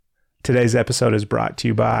Today's episode is brought to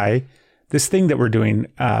you by this thing that we're doing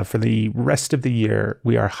for the rest of the year.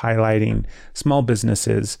 We are highlighting small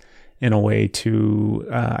businesses in a way to,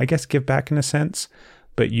 I guess, give back in a sense,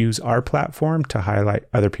 but use our platform to highlight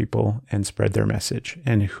other people and spread their message.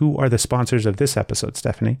 And who are the sponsors of this episode,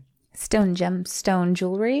 Stephanie? Stone Gemstone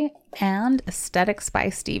Jewelry and Aesthetics by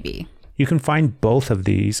Stevie. You can find both of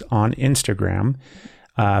these on Instagram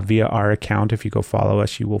via our account. If you go follow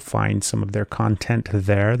us, you will find some of their content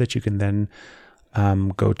there that you can then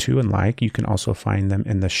go to and like. You can also find them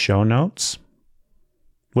in the show notes.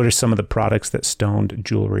 What are some of the products that Stoned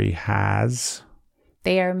Jewelry has?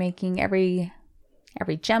 They are making every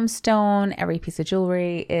gemstone, every piece of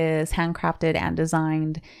jewelry is handcrafted and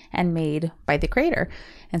designed and made by the creator.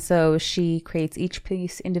 And so she creates each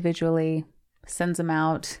piece individually, sends them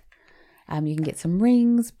out. You can get some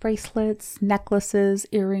rings, bracelets, necklaces,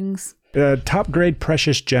 earrings. Top grade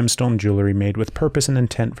precious gemstone jewelry made with purpose and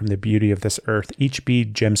intent from the beauty of this earth. Each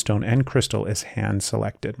bead, gemstone, and crystal is hand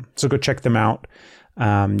selected. So go check them out.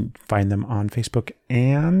 Find them on Facebook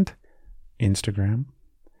and Instagram.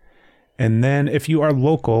 And then if you are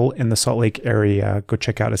local in the Salt Lake area, go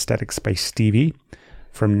check out Aesthetics by Stevie.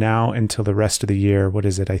 From now until the rest of the year, what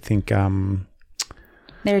is it? I think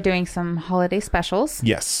they're doing some holiday specials.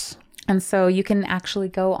 Yes. And so you can actually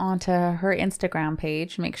go onto her Instagram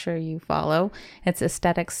page. Make sure you follow. It's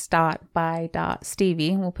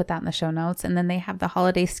aesthetics.by.stevie. We'll put that in the show notes. And then they have the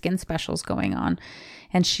holiday skin specials going on.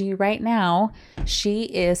 And right now, she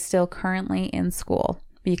is still currently in school.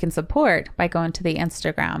 But you can support by going to the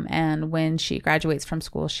Instagram. And when she graduates from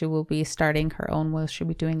school, she will be starting her own. She'll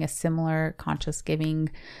be doing a similar conscious giving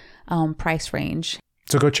price range.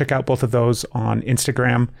 So go check out both of those on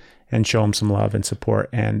Instagram and show them some love and support.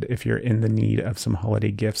 And if you're in the need of some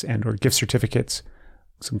holiday gifts and or gift certificates,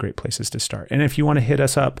 some great places to start. And if you want to hit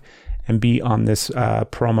us up and be on this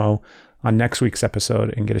promo on next week's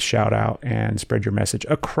episode and get a shout out and spread your message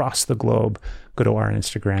across the globe, go to our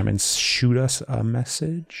Instagram and shoot us a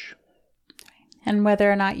message. And whether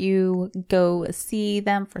or not you go see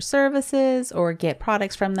them for services or get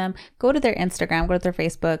products from them, go to their Instagram, go to their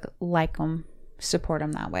Facebook, like them, support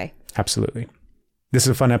them that way. Absolutely. This is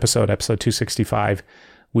a fun episode 265.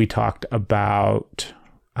 We talked about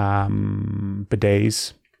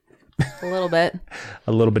bidets. A little bit.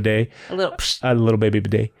 A little bidet. A little baby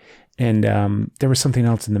bidet. And there was something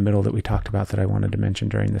else in the middle that we talked about that I wanted to mention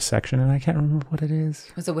during this section, and I can't remember what it is.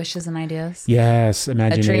 Was it wishes and ideas? Yes,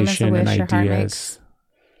 imagination and ideas.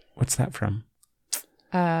 What's that from?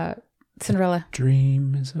 Cinderella.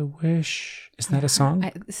 Dream is a wish. Isn't that a song?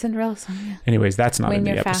 Cinderella song, yeah. Anyways, that's not in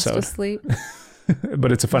the episode. When you're fast asleep.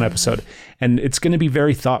 But it's a fun episode. And it's going to be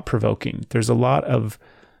very thought-provoking. There's a lot of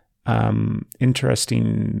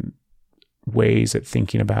interesting ways at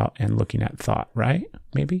thinking about and looking at thought, right?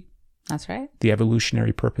 Maybe? That's right. The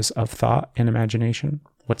evolutionary purpose of thought and imagination.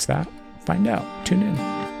 What's that? Find out. Tune in.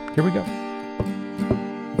 Here we go.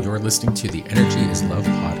 You're listening to the Energy is Love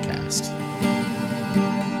podcast.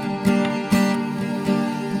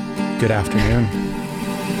 Good afternoon.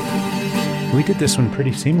 We did this one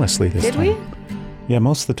pretty seamlessly this time. Did we? Yeah,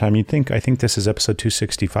 most of the time. I think this is episode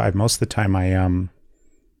 265. Most of the time I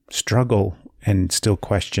struggle and still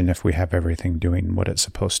question if we have everything doing what it's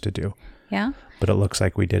supposed to do. Yeah. But it looks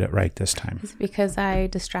like we did it right this time. Is it because I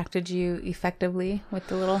distracted you effectively with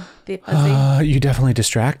the fuzzy? You definitely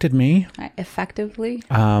distracted me. Effectively?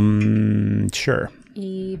 Sure.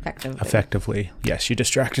 Effectively. Yes, you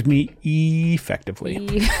distracted me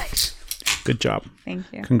effectively. Good job. Thank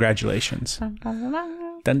you. Congratulations. Dun, dun, dun, dun.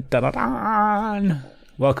 Dun, dun, dun, dun.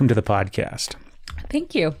 Welcome to the podcast.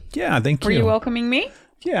 Thank you. Yeah, thank you. Were you welcoming me?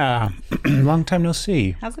 Yeah. Long time no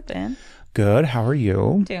see. How's it been? Good. How are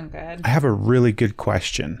you? Doing good. I have a really good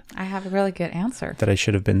question. I have a really good answer. That I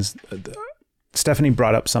should have been... Stephanie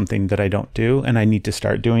brought up something that I don't do, and I need to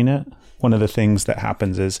start doing it. One of the things that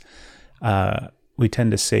happens is we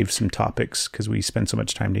tend to save some topics because we spend so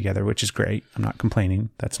much time together, which is great. I'm not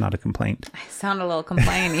complaining. That's not a complaint. I sound a little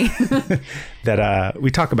complainy. That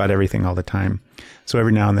we talk about everything all the time. So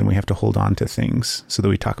every now and then we have to hold on to things so that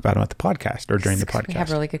we talk about them at the podcast or during the podcast. We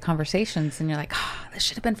have really good conversations and you're like, this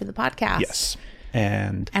should have been for the podcast. Yes.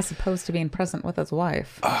 And as opposed to being present with his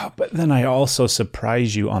wife. But then I also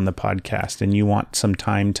surprise you on the podcast and you want some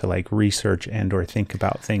time to like research and or think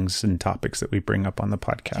about things and topics that we bring up on the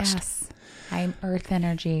podcast. Yes. I'm earth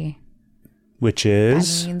energy. Which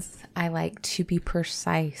is? That means I like to be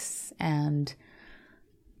precise and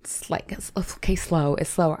it's like, okay, slow.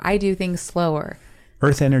 It's slower. I do things slower.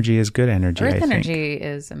 Earth energy is good energy. Earth energy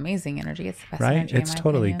is amazing energy. It's the best energy. Right? It's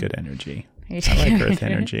totally opinion. Good energy. I like earth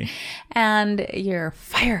energy. And you're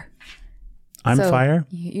fire. I'm So fire,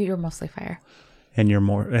 You're mostly fire. and you're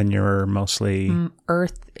mostly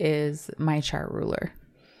Earth is my chart ruler.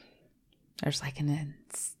 There's like an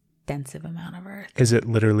extensive amount of earth. Is it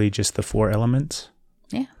literally just the 4 elements?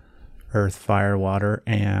 Yeah. Earth, fire, water,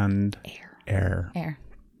 and air. Air.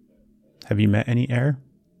 Have you met any air?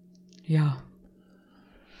 Yeah.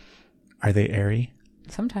 Are they airy?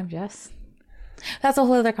 Sometimes, yes. That's a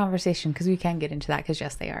whole other conversation because we can get into that because,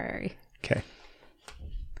 yes, they are airy. Okay.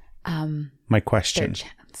 My question.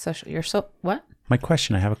 What? My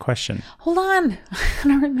question. I have a question. Hold on. I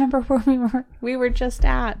don't remember where we were just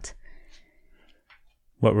at.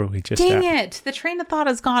 What were we just Dang at? it. The train of thought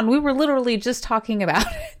is gone. We were literally just talking about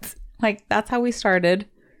it. Like, that's how we started.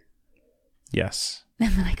 Yes.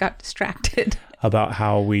 And then I got distracted. About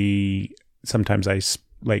how sometimes I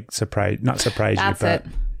not surprise you, but it.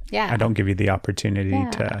 Yeah. I don't give you the opportunity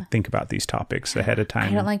to think about these topics ahead of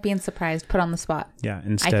time. I don't like being surprised, put on the spot. Yeah.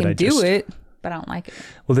 Instead, I can do it, but I don't like it.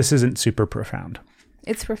 Well, this isn't super profound.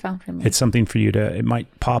 It's profound for me. It's something for you it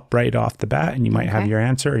might pop right off the bat and you might have your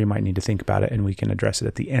answer, or you might need to think about it and we can address it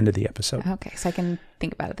at the end of the episode. Okay. So I can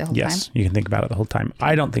think about it the whole time? Yes, you can think about it the whole time.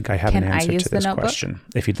 I don't think I have an answer to this question.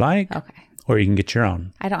 If you'd like. Okay. Or you can get your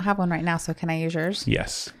own. I don't have one right now, so can I use yours?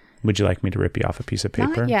 Yes. Would you like me to rip you off a piece of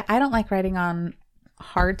paper? Yeah, I don't like writing on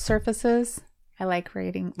hard surfaces. I like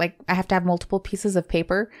writing, I have to have multiple pieces of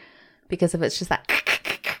paper because if it's just that,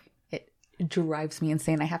 it drives me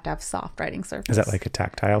insane. I have to have soft writing surface. Is that like a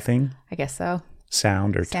tactile thing? I guess so.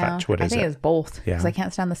 Sound or touch? What is it? I think it's both. Yeah. Because I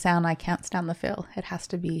can't stand the sound. I can't stand the feel. It has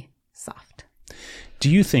to be soft. Do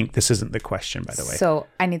you think, this isn't the question, by the way. So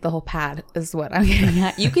I need the whole pad is what I'm getting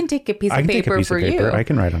at. You can take a piece of I can paper take a piece for of paper. you. I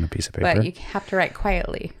can write on a piece of paper. But you have to write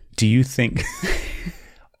quietly. Do you think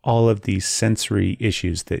all of these sensory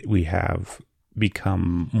issues that we have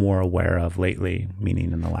become more aware of lately,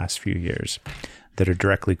 meaning in the last few years, that are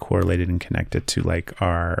directly correlated and connected to like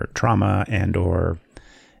our trauma and or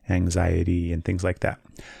anxiety and things like that?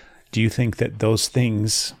 Do you think that those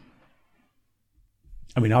things,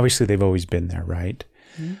 I mean, obviously they've always been there, right?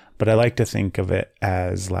 Mm-hmm. But I like to think of it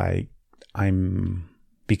as like I'm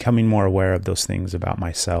becoming more aware of those things about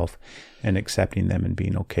myself and accepting them and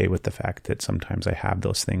being okay with the fact that sometimes I have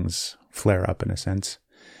those things flare up in a sense,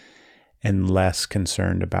 and less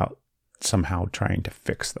concerned about somehow trying to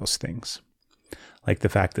fix those things. Like the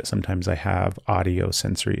fact that sometimes I have audio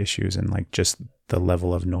sensory issues and like just the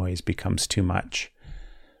level of noise becomes too much.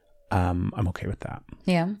 I'm okay with that.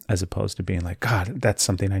 Yeah. As opposed to being like, God, that's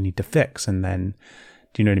something I need to fix. And then,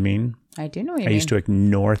 do you know what I mean? I do know what you I mean. used to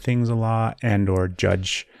ignore things a lot and or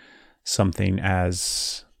judge something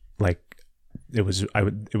as like it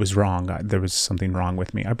was wrong. There was something wrong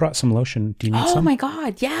with me. I brought some lotion. Do you need some? Oh my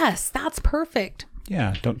God. Yes. That's perfect.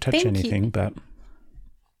 Yeah. Don't touch Thank anything, you. but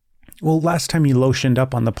well, last time you lotioned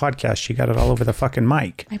up on the podcast, you got it all over the fucking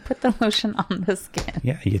mic. I put the lotion on the skin.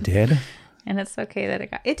 Yeah, you did. And it's okay that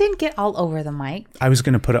it didn't get all over the mic. I was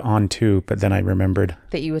going to put it on too, but then I remembered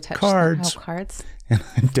that you would touch cards. Cards. And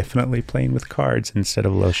I'm definitely playing with cards instead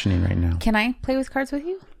of lotioning right now. Can I play with cards with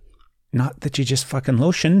you? Not that you just fucking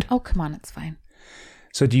lotioned. Oh, come on. It's fine.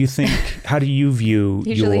 So do you think, how do you view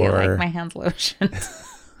Usually your... you like my hands lotioned.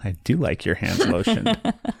 I do like your hands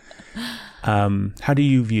lotioned. How do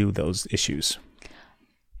you view those issues?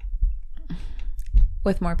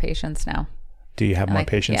 With more patience now. Do you have more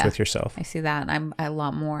patience with yourself? I see that. I'm a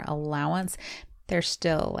lot more allowance. There's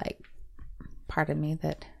still like part of me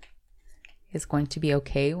that is going to be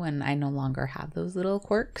okay when I no longer have those little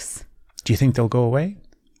quirks. Do you think they'll go away?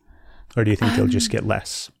 Or do you think they'll just get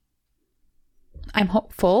less? I'm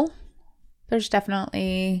hopeful. There's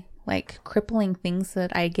definitely like crippling things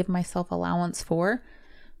that I give myself allowance for,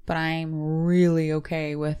 but I'm really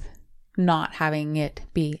okay with not having it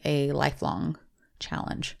be a lifelong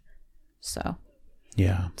challenge. So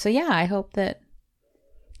yeah, I hope that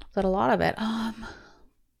a lot of it,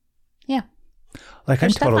 yeah. Like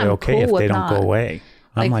I'm totally okay if they don't go away.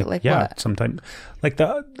 I'm like yeah, what? sometimes like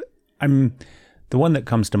the one that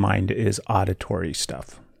comes to mind is auditory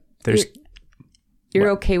stuff. You're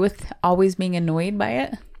okay with always being annoyed by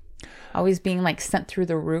it? Always being like sent through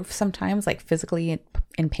the roof sometimes, like physically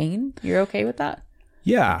in pain? You're okay with that?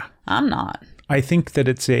 Yeah. I'm not. I think that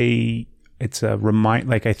it's a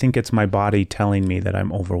like I think it's my body telling me that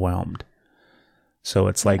I'm overwhelmed. So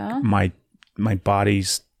it's like my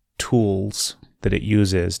body's tools that it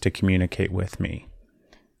uses to communicate with me.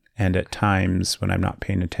 And at times when I'm not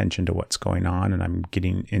paying attention to what's going on and I'm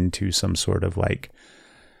getting into some sort of like,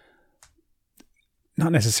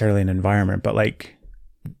 not necessarily an environment, but like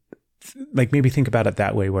maybe think about it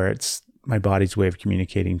that way, where it's my body's way of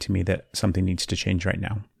communicating to me that something needs to change right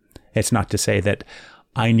now. It's not to say that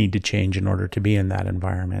I need to change in order to be in that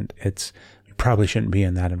environment. It's, you probably shouldn't be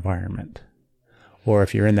in that environment. Or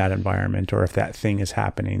if you're in that environment, or if that thing is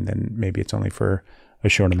happening, then maybe it's only for a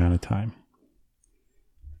short amount of time.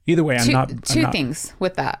 Either way, I'm not... Two things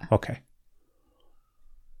with that. Okay.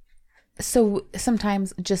 So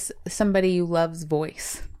sometimes just somebody you love's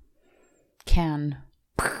voice can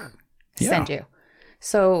send you.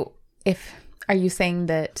 So are you saying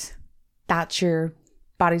that that's your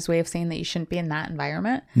body's way of saying that you shouldn't be in that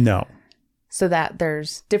environment? No. So that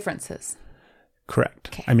there's differences. Correct.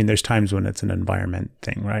 Okay. I mean, there's times when it's an environment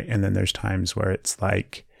thing, right? And then there's times where it's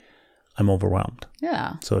like, I'm overwhelmed.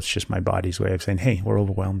 Yeah. So it's just my body's way of saying, hey, we're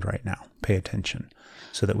overwhelmed right now. Pay attention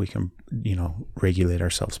so that we can, regulate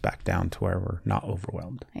ourselves back down to where we're not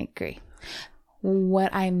overwhelmed. I agree.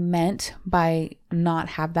 What I meant by not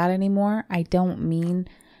have that anymore, I don't mean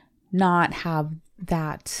not have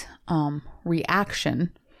that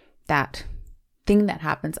reaction, that thing that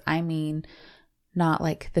happens. I mean, not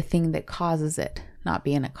like the thing that causes it, not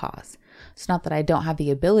being a cause. It's not that I don't have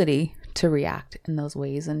the ability to react in those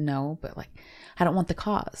ways and know, but like, I don't want the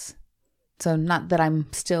cause. So not that I'm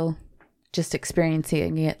still just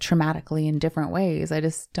experiencing it traumatically in different ways. I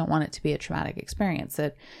just don't want it to be a traumatic experience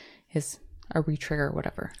that is a re-trigger or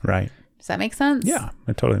whatever. Right. Does that make sense? Yeah,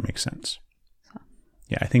 it totally makes sense.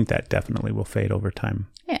 Yeah, I think that definitely will fade over time.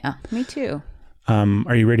 Yeah, me too.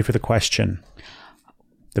 Are you ready for the question?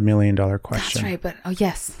 The $1 million question. That's right, but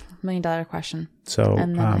yes, $1 million question. So,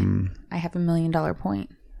 and then I have $1 million point.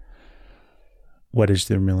 What is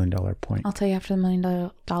the $1 million point? I'll tell you after the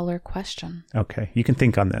 $1 million question. Okay, you can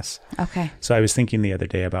think on this. Okay. So I was thinking the other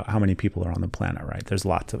day about how many people are on the planet, right? There's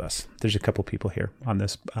lots of us. There's a couple people here on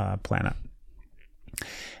this planet.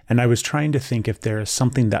 And I was trying to think if there is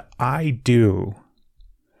something that I do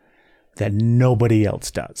that nobody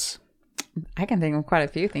else does. I can think of quite a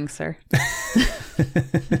few things, sir.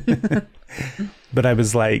 But I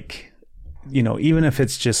was like, even if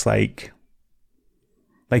it's just like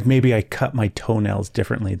maybe I cut my toenails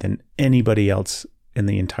differently than anybody else in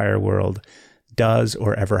the entire world does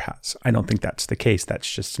or ever has. I don't think that's the case.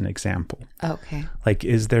 That's just an example. Okay. Like,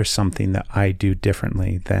 is there something that I do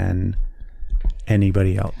differently than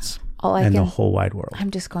anybody else in the whole wide world?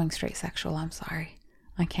 I'm just going straight sexual. I'm sorry.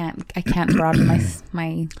 I can't broaden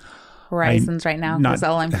my horizons right now, because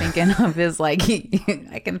all I'm thinking of is like,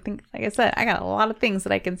 I can think, like I said, I got a lot of things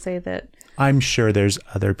that I can say that. I'm sure there's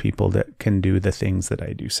other people that can do the things that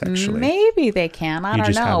I do sexually. Maybe they can. I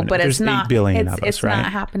don't know, but it's not. 8 billion of us, it's right?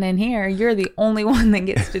 not happening here. You're the only one that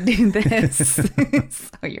gets to do this.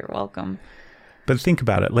 So you're welcome. But think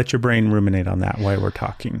about it. Let your brain ruminate on that while we're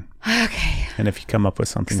talking. Okay. And if you come up with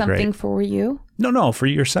something great. For you? No, for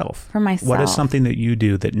yourself. For myself. What is something that you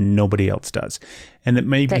do that nobody else does? And it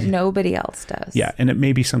may be... That nobody else does. Yeah, and it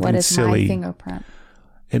may be something silly. What is my fingerprint?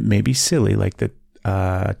 It may be silly, like the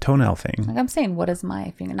toenail thing. Like I'm saying, what is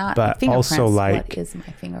my finger? Not but fingerprints. Also like, what is my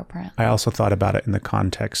fingerprint? I also thought about it in the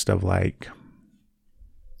context of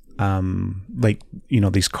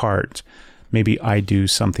these cards. Maybe I do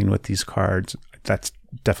something with these cards. That's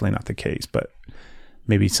definitely not the case, but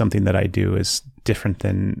maybe something that I do is different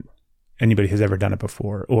than anybody has ever done it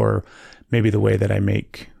before. Or maybe the way that I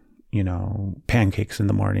make, pancakes in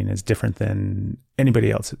the morning is different than anybody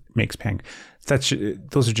else makes pancakes.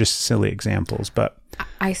 Those are just silly examples, but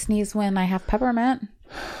I sneeze when I have peppermint.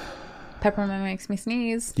 Peppermint makes me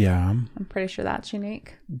sneeze. Yeah. I'm pretty sure that's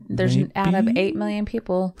unique. There's out of 8 million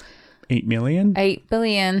people. 8 million? 8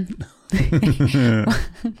 billion.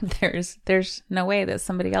 There's no way that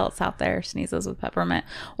somebody else out there sneezes with peppermint,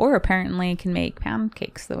 or apparently can make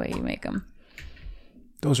pancakes the way you make them.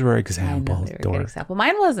 Those were examples. I know they were a good example.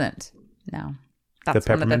 Mine wasn't. No, that's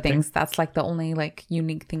one of the things. That's like the only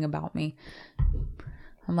unique thing about me.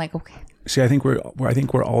 I'm like, okay. See, I think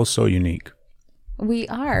we're all so unique. We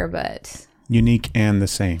are, but unique and the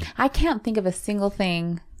same. I can't think of a single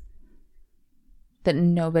thing that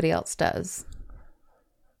nobody else does.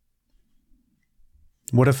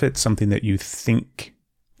 What if it's something that you think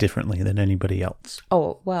differently than anybody else?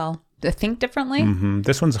 Oh, well, to think differently? Mm-hmm.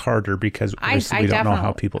 This one's harder because we don't know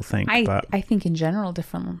how people think. I think in general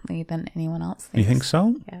differently than anyone else thinks. You think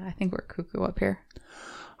so? Yeah, I think we're cuckoo up here.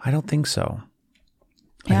 I don't think so.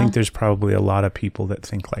 Yeah. I think there's probably a lot of people that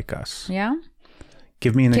think like us. Yeah?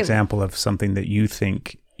 Give me an example of something that you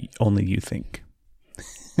think, only you think.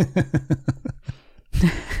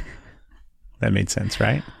 That made sense,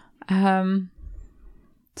 right?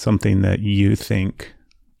 Something that you think,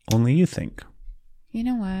 only you think. You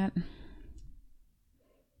know what?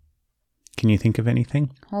 Can you think of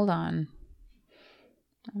anything? Hold on.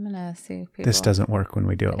 I'm gonna see people. This doesn't work when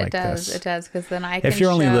we do it like this. It does, because then I can. If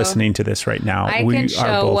you're only listening to this right now, I we can are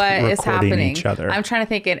show both what is recording happening. each other. I'm trying to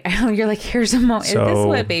think it. You're like, here's a moment. So this is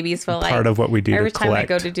what babies feel like. Part of what we do every to time collect, I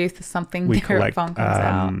go to do something, we their collect phone comes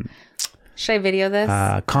out. Should I video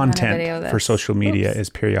this? Content for social media is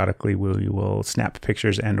periodically we will snap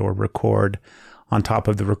pictures and or record on top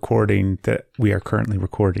of the recording that we are currently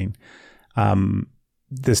recording.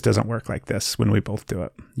 This doesn't work like this when we both do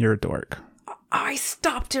it. You're a dork. I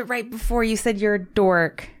stopped it right before you said you're a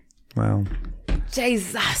dork. Well,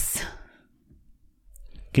 Jesus.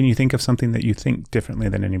 Can you think of something that you think differently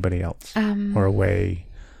than anybody else, or a way,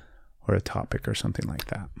 or a topic, or something like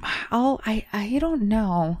that? I don't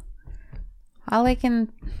know. I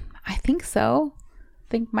think so.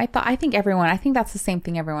 I think that's the same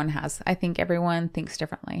thing everyone has. I think everyone thinks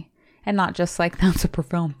differently, and not just like that's a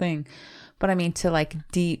profound thing, but I mean to like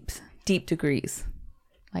deep degrees.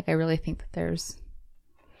 Like I really think that there's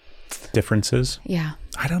differences. Yeah.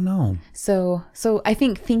 I don't know. So I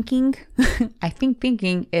think thinking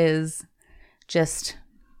is just,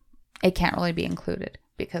 it can't really be included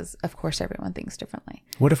because of course everyone thinks differently.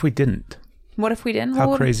 What if we didn't?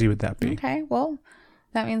 How crazy would that be? Okay, well,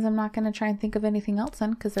 that means I'm not going to try and think of anything else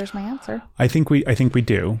then, because there's my answer. I think we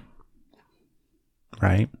do.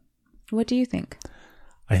 Right? What do you think?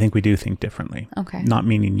 I think we do think differently. Okay. Not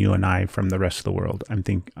meaning you and I from the rest of the world.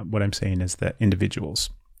 What I'm saying is that individuals,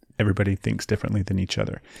 everybody thinks differently than each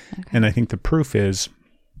other. Okay. And I think the proof is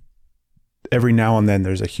every now and then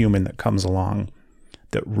there's a human that comes along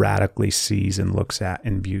that radically sees and looks at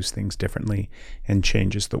and views things differently and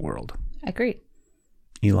changes the world. Agreed.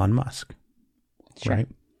 Elon Musk. Sure. Right?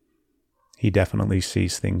 He definitely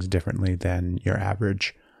sees things differently than your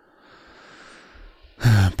average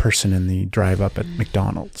person in the drive up at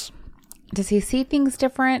McDonald's. Does he see things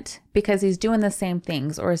different because he's doing the same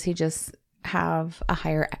things, or does he just have a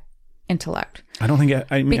higher intellect? I don't think,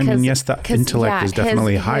 I mean, yes, the intellect is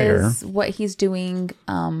definitely higher. What he's doing,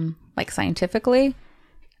 like scientifically,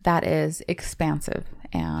 that is expansive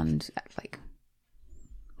and like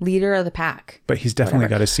leader of the pack. But he's definitely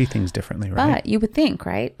got to see things differently, right? But you would think,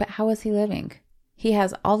 right? But how is he living? He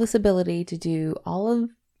has all this ability to do all of,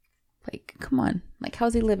 like, come on, like, how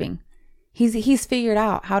is he living? He's figured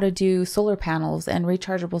out how to do solar panels and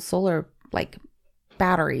rechargeable solar, like,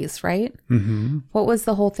 batteries, right? Mm-hmm. What was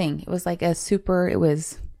the whole thing? It was like it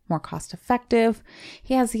was more cost effective.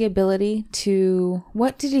 He has the ability to,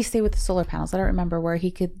 what did he say with the solar panels? I don't remember, where he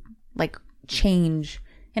could, like, change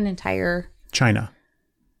an entire... China.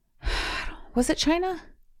 Was it China?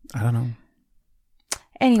 I don't know.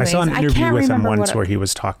 Anyways, I saw an interview with him once where he he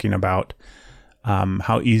was talking about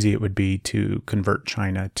how easy it would be to convert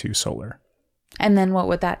China to solar. And then what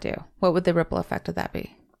would that do? What would the ripple effect of that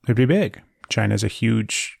be? It'd be big. China's a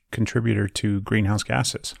huge contributor to greenhouse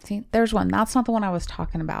gases. See, there's one. That's not the one I was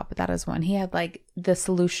talking about, but that is one. He had like the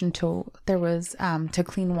solution to, there was to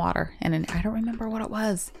clean water. And I don't remember what it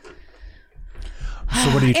was. So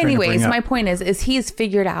what are you trying to bring up? My point is he's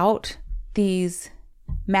figured out these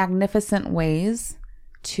magnificent ways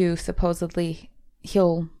to supposedly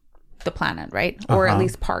heal the planet, right? Or at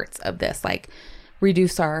least parts of this, like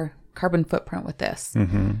reduce our carbon footprint with this.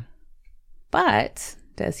 Mm-hmm. But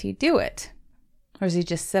does he do it? Or does he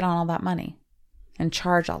just sit on all that money and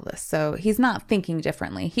charge all this? So he's not thinking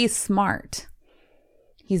differently. He's smart.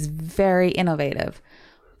 He's very innovative,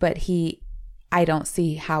 but I don't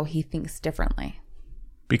see how he thinks differently.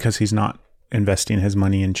 Because he's not investing his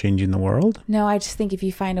money in changing the world? No, I just think if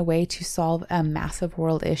you find a way to solve a massive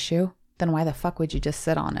world issue, then why the fuck would you just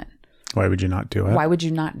sit on it? Why would you not do it? Why would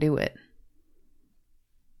you not do it?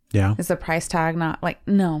 Yeah. Is the price tag not like,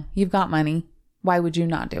 no, you've got money. Why would you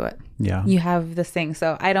not do it? Yeah. You have this thing.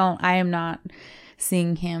 So I am not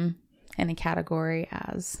seeing him in a category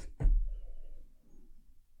as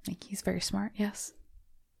like, he's very smart. Yes.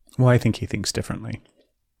 Well, I think he thinks differently.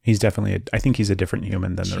 He's definitely, I think he's a different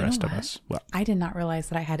human than the rest of us. Well, I did not realize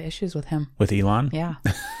that I had issues with him. With Elon? Yeah.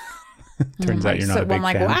 Turns out you're not a big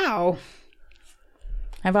fan. Wow.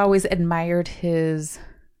 I've always admired his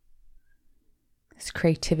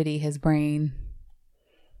creativity, his brain.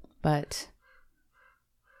 But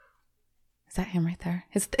is that him right there?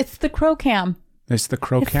 It's the crow cam. It's the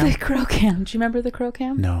crow cam? It's the crow cam. Do you remember the crow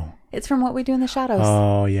cam? No. It's from What We Do in the Shadows.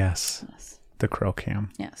 Oh, yes. The crow cam.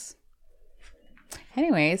 Yes.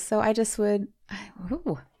 Anyways, so I just would... I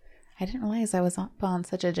didn't realize I was up on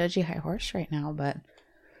such a judgy high horse right now, but...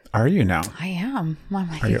 Are you now? I am. I'm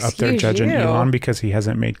like, are you up there judging Elon because he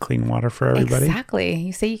hasn't made clean water for everybody? Exactly.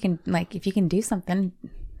 You say you can, like, if you can do something,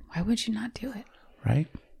 why would you not do it? Right?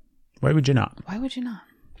 Why would you not? Why would you not?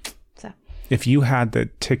 So, if you had the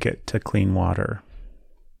ticket to clean water,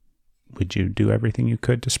 would you do everything you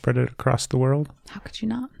could to spread it across the world? How could you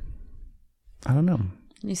not? I don't know.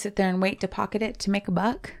 You sit there and wait to pocket it to make a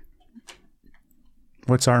buck?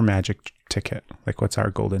 What's our magic ticket? Like, what's our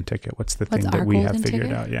golden ticket? What's the thing that we have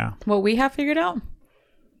figured out? Yeah. What we have figured out?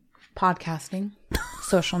 Podcasting,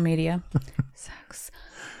 social media, sex,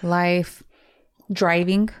 life,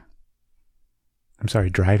 driving. I'm sorry,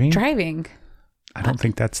 driving? Driving. I don't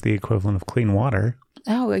think that's the equivalent of clean water.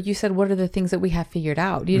 Oh, you said, what are the things that we have figured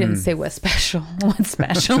out? You didn't say what's special. What's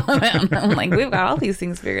special? I'm like, we've got all these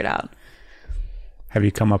things figured out. Have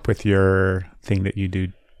you come up with your thing that you do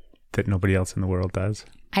that nobody else in the world does?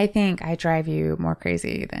 I think I drive you more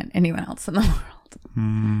crazy than anyone else in the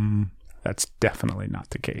world. That's definitely not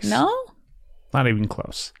the case. No? Not even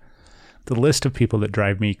close. The list of people that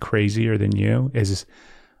drive me crazier than you is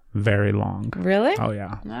very long. Really? Oh,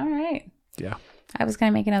 yeah. All right. Yeah. I was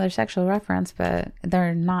going to make another sexual reference, but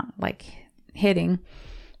they're not like hitting.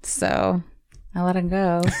 So I let it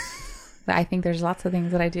go. But I think there's lots of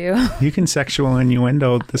things that I do. You can sexual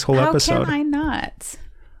innuendo this whole episode. How can I not?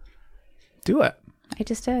 Do it. I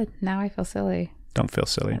just did. Now I feel silly. Don't feel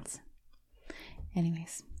silly.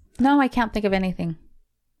 Anyways. No, I can't think of anything.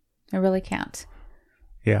 I really can't.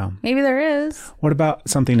 Yeah. Maybe there is. What about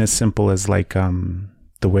something as simple as like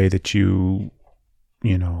the way that you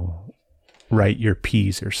write your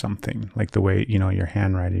P's or something, like the way, your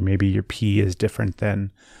handwriting. Maybe your P is different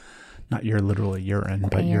than, not your literal urine,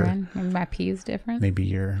 but urine. Maybe my P is different. Maybe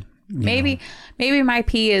your... Maybe my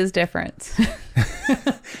pee is different.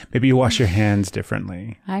 Maybe you wash your hands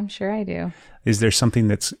differently. I'm sure I do. Is there something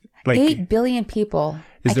that's like 8 billion people?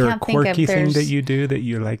 Is there a quirky thing that you do that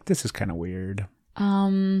you're like, this is kind of weird?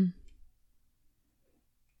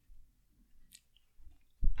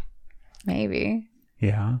 Maybe.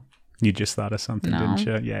 Yeah. You just thought of something, didn't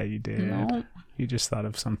you? Yeah, you did. No. You just thought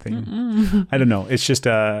of something. I don't know. It's just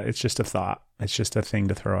a thought. It's just a thing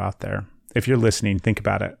to throw out there. If you're listening, think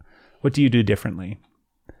about it. What do you do differently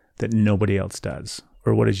that nobody else does?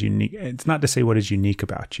 Or what is unique? It's not to say what is unique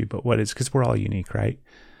about you, but what is, because we're all unique, right?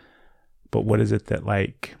 But what is it that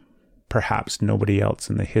like perhaps nobody else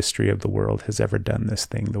in the history of the world has ever done this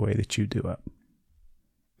thing the way that you do it?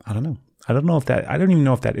 I don't know. I don't even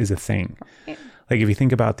know if that is a thing. Like if you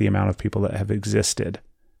think about the amount of people that have existed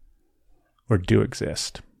or do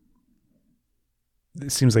exist,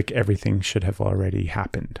 it seems like everything should have already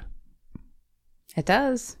happened. It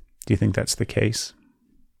does. Do you think that's the case?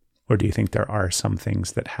 Or do you think there are some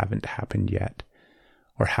things that haven't happened yet?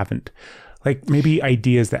 Or haven't, like maybe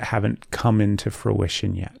ideas that haven't come into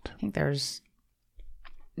fruition yet? I think there's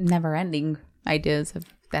never-ending ideas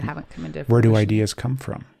that haven't come into fruition. Where do ideas come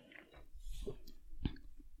from?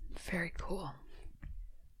 Very cool.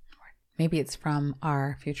 Maybe it's from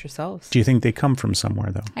our future selves. Do you think they come from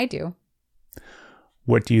somewhere, though? I do.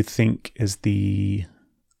 What do you think is the...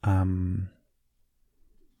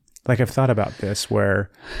 like I've thought about this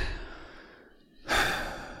where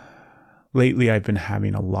lately I've been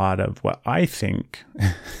having a lot of what I think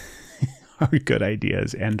are good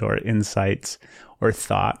ideas and or insights or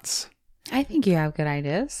thoughts. I think you have good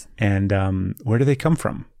ideas. And where do they come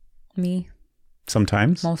from? Me.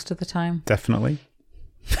 Sometimes. Most of the time. Definitely.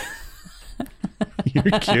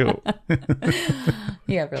 You're cute.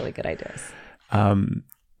 You have really good ideas.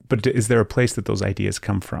 But is there a place that those ideas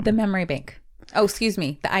come from? The memory bank. Oh, excuse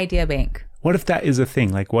me. The idea bank. What if that is a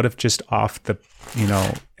thing? Like, what if just off the,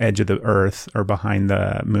 edge of the earth or behind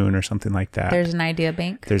the moon or something like that, there's an idea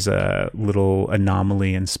bank? There's a little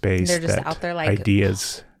anomaly in space they're just that out there like,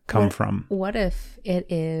 ideas come from. What if it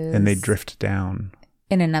is... And they drift down.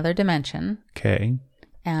 In another dimension. Okay.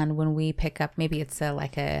 And when we pick up, maybe it's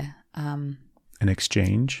an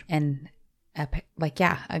exchange? And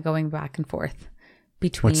a going back and forth.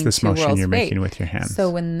 Between what's this motion you're making with your hands?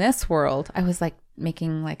 So in this world, I was like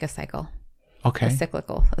making like a cycle. Okay. A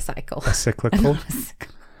cycle. A cyclical?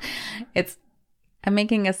 I'm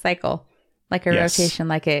making a cycle, like a rotation,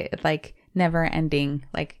 like never ending.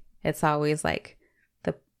 Like it's always like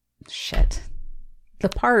the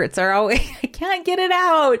parts are always, I can't get it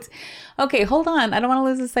out. Okay, hold on. I don't want to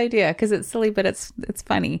lose this idea because it's silly, but it's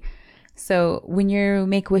funny. So when you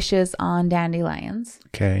make wishes on dandelions,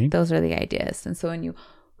 okay, those are the ideas. And so when you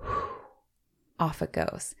off it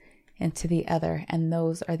goes into the other, and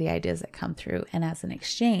those are the ideas that come through. And as an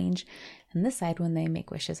exchange, and this side, when they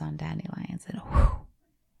make wishes on dandelions, and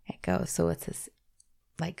it goes. So it's this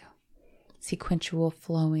like sequential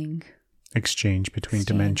flowing exchange between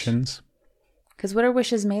dimensions. Because what are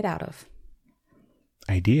wishes made out of?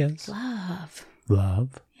 Ideas. Love.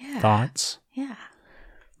 Yeah. Thoughts. Yeah.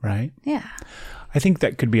 Right? Yeah. I think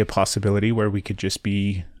that could be a possibility where we could just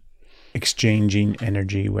be exchanging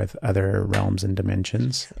energy with other realms and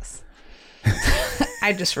dimensions.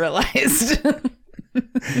 I just realized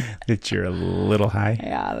that you're a little high.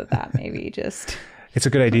 Yeah, that maybe just. It's a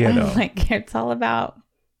good idea, though. Like, it's all about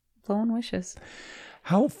blowing wishes.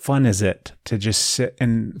 How fun is it to just sit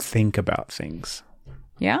and think about things?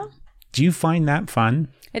 Yeah. Do you find that fun?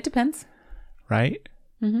 It depends. Right?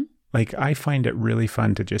 Mm-hmm. Like, I find it really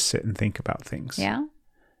fun to just sit and think about things. Yeah.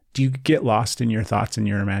 Do you get lost in your thoughts and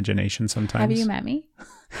your imagination sometimes? Have you met me?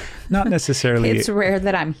 Not necessarily. It's rare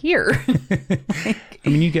that I'm here. I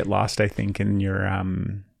mean, you get lost, I think, in your, I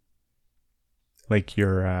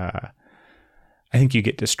think you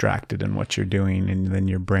get distracted in what you're doing, and then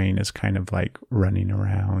your brain is kind of like running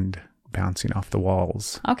around, bouncing off the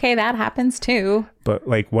walls. Okay, that happens too. But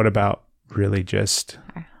like, what about really just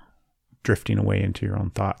drifting away into your own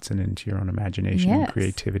thoughts and into your own imagination and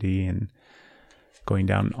creativity and going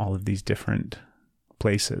down all of these different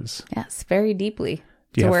places? Yes, very deeply.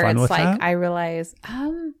 Do you have fun with that? I realize,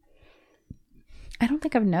 I don't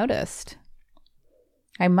think I've noticed.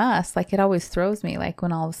 I must. Like, it always throws me. Like,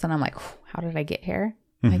 when all of a sudden I'm like, how did I get here?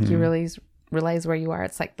 Mm-hmm. Like, you really realize where you are.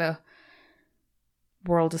 It's like the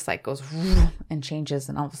world just like goes and changes.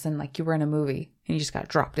 And all of a sudden, like, you were in a movie and you just got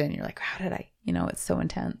dropped in. You're like, how did I? You know, it's so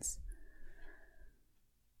intense.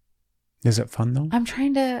 Is it fun, though?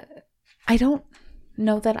 I don't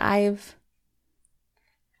know that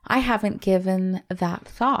I haven't given that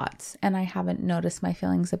thought, and I haven't noticed my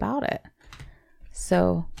feelings about it.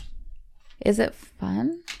 So, is it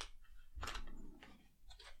fun?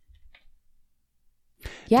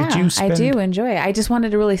 Yeah, I do enjoy it. I just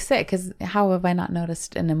wanted to really sit, because how have I not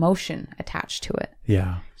noticed an emotion attached to it?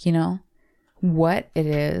 Yeah. You know, what it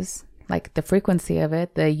is, like the frequency of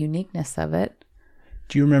it, the uniqueness of it.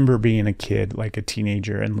 Do you remember being a kid, like a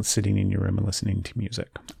teenager, and sitting in your room and listening to music?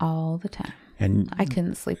 All the time. And I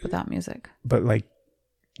couldn't sleep without music. But like,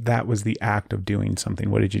 that was the act of doing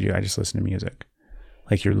something. What did you do? I just listened to music.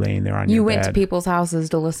 Like, you're laying there on your bed. You went to people's houses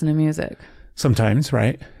to listen to music. Sometimes,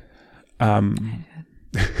 right? But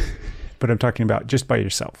I'm talking about just by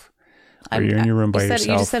yourself. Or you're in your room by yourself.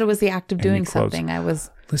 You just said it was the act of doing something.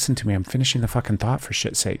 Listen to me. I'm finishing the fucking thought, for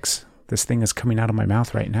shit's sakes. This thing is coming out of my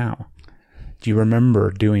mouth right now. Do you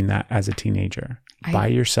remember doing that as a teenager? By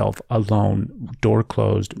yourself, alone, door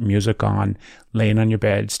closed, music on, laying on your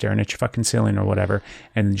bed, staring at your fucking ceiling or whatever,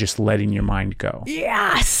 and just letting your mind go?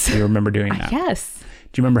 Yes. Do you remember doing that? Yes.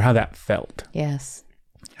 Do you remember how that felt? Yes.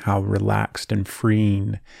 How relaxed and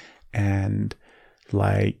freeing and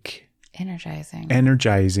like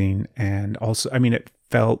energizing. And also, I mean, it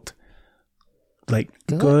felt like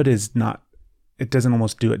good is not, it doesn't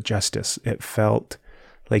almost do it justice. It felt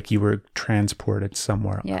like you were transported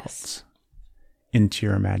somewhere else into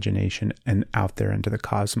your imagination and out there into the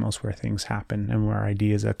cosmos where things happen and where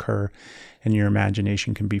ideas occur and your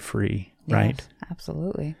imagination can be free, right? Yes,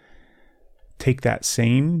 absolutely. Take that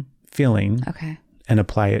same feeling and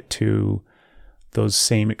apply it to those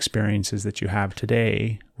same experiences that you have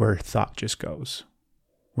today where thought just goes,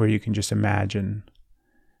 where you can just imagine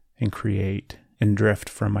and create and drift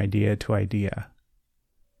from idea to idea.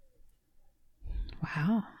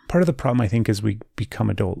 Wow. Part of the problem, I think, is we become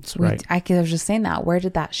adults, right? I was just saying that. Where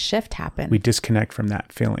did that shift happen? We disconnect from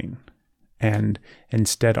that feeling. And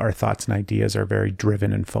instead, our thoughts and ideas are very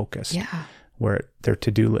driven and focused. Yeah. Where they're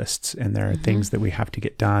to-do lists and there are things that we have to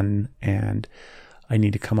get done. And I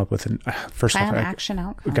need to come up with first off, action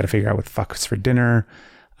outcome. We've got to figure out what the fuck is for dinner.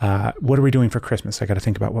 What are we doing for Christmas? I got to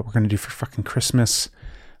think about what we're going to do for fucking Christmas.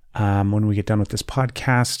 When we get done with this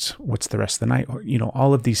podcast, what's the rest of the night? You know,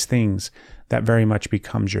 all of these things that very much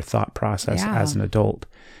becomes your thought process as an adult.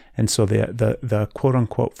 And so the quote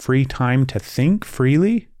unquote free time to think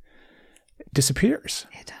freely disappears.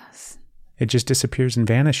 It does. It just disappears and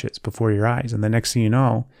vanishes before your eyes. And the next thing you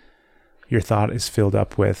know, your thought is filled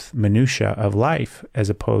up with minutia of life as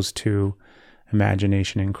opposed to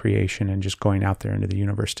imagination and creation and just going out there into the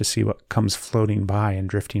universe to see what comes floating by and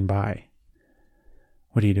drifting by.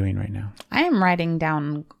 What are you doing right now? I am writing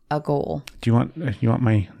down a goal. Do you want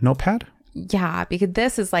my notepad? Yeah, because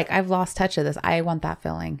this is like, I've lost touch of this. I want that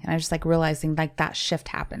feeling. And I just like realizing like that shift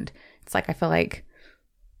happened. It's like, I feel like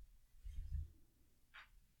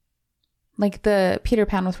the Peter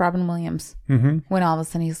Pan with Robin Williams, when all of a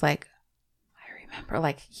sudden he's like, I remember,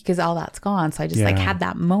 like, because all that's gone. So I just like had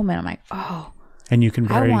that moment. I'm like, oh, and you can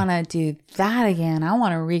I want to do that again. I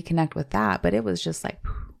want to reconnect with that. But it was just like,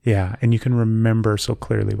 yeah. And you can remember so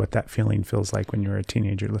clearly what that feeling feels like when you were a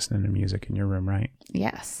teenager listening to music in your room, right?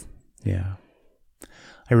 Yes. Yeah.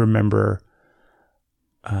 I remember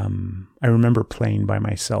playing by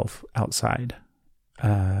myself outside,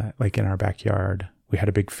 like in our backyard we had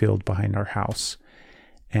a big field behind our house.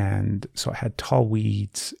 And so it had tall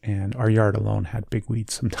weeds, and our yard alone had big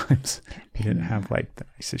weeds sometimes. We didn't have like the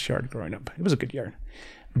nicest yard growing up. It was a good yard.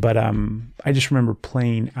 But I just remember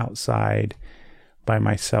playing outside by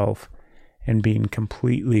myself and being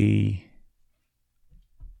completely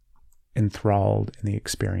enthralled in the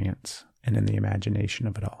experience and in the imagination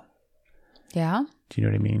of it all. Yeah. Do you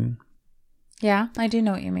know what I mean? Yeah, I do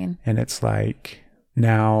know what you mean. And it's like,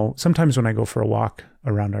 now, sometimes when I go for a walk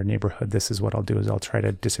around our neighborhood, this is what I'll do, is I'll try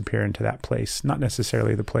to disappear into that place. Not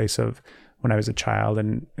necessarily the place of when I was a child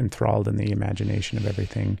and enthralled in the imagination of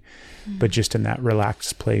everything, but just in that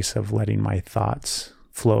relaxed place of letting my thoughts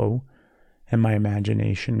flow and my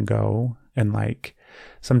imagination go. And like,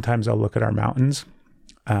 sometimes I'll look at our mountains.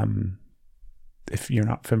 If you're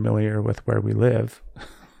not familiar with where we live,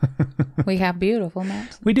 we have beautiful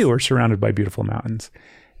mountains. We do. We're surrounded by beautiful mountains.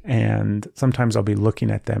 And sometimes I'll be looking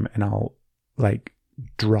at them and I'll like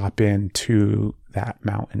drop into that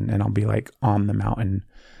mountain, and I'll be like on the mountain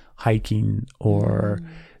hiking or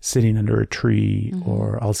sitting under a tree,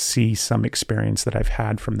 or I'll see some experience that I've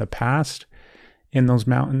had from the past in those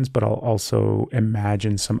mountains, but I'll also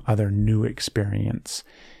imagine some other new experience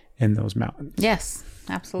in those mountains. Yes,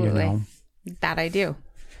 absolutely. You know? That I do.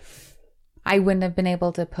 I wouldn't have been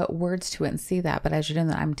able to put words to it and see that, but as you're doing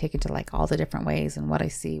that, I'm taken to like all the different ways and what I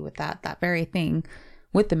see with that very thing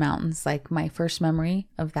with the mountains. Like my first memory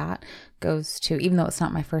of that goes to, even though it's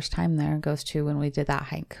not my first time there, goes to when we did that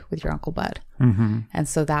hike with your Uncle Bud. And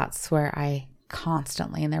so that's where I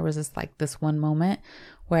constantly, and there was this one moment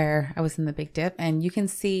where I was in the Big Dip, and you can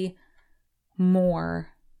see more,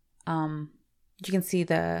 you can see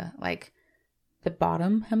the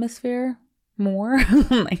bottom hemisphere more,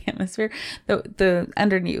 like hemisphere, the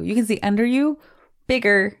under you can see under you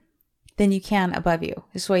bigger than you can above you.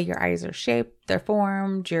 This way your eyes are shaped, they're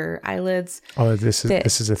formed, your eyelids. Oh, this is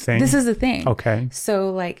a thing. This is a thing. Okay.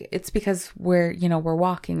 So like, it's because we're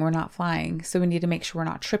walking, we're not flying. So we need to make sure we're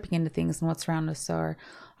not tripping into things and what's around us. So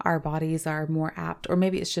our bodies are more apt, or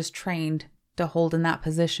maybe it's just trained to hold in that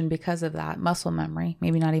position because of that muscle memory,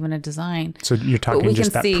 maybe not even a design. So you're talking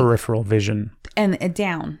just that peripheral vision. And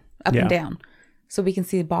down, up and down. So we can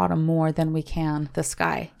see the bottom more than we can the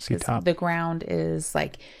sky. See top. The ground is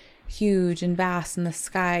like huge and vast, and the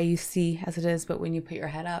sky you see as it is, but when you put your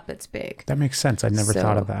head up, it's big. That makes sense. I never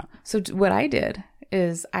thought of that. So what I did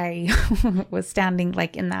is I was standing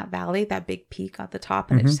like in that valley, that big peak at the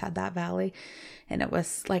top, and it just had that valley, and it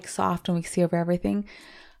was like soft and we could see over everything.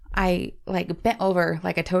 I like bent over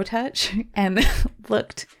like a toe touch and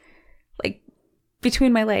looked like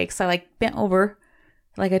between my legs. So I like bent over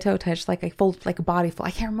like a toe touch, like a fold, like a body fold.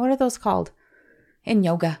 I can't remember, what are those called in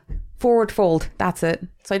yoga? Forward fold. That's it.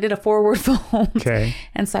 So I did a forward fold. Okay.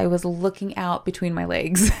 And so I was looking out between my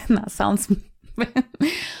legs. And that sounds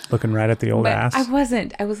looking right at the old ass. I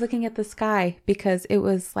wasn't. I was looking at the sky because it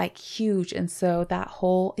was like huge. And so that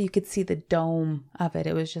whole, you could see the dome of it.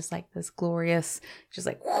 It was just like this glorious, just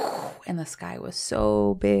like, whoo, and the sky was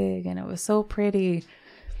so big and it was so pretty.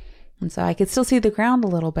 And so I could still see the ground a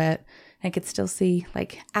little bit. I could still see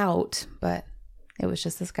like out, but it was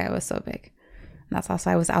just, the sky was so big. And that's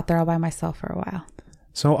also, I was out there all by myself for a while.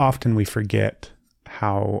 So often we forget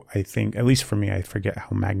how, I think, at least for me, I forget how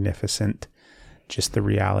magnificent just the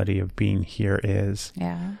reality of being here is.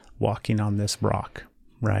 Yeah. Walking on this rock,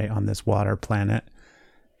 right? On this water planet.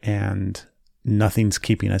 And nothing's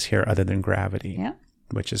keeping us here other than gravity. Yeah.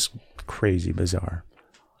 Which is crazy bizarre.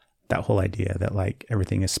 That whole idea that like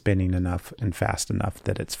everything is spinning enough and fast enough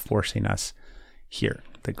that it's forcing us here,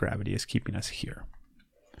 that gravity is keeping us here.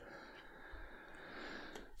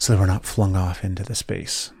 So that we're not flung off into the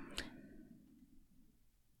space.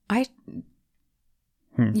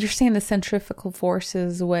 You're saying the centrifugal force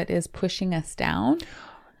is what is pushing us down?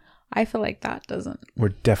 I feel like that doesn't. We're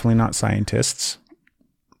definitely not scientists.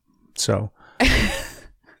 So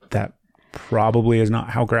that probably is not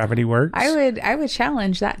how gravity works. I would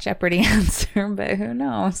challenge that Jeopardy answer, but who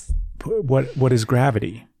knows? What is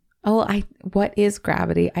gravity? Oh, what is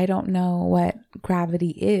gravity? I don't know what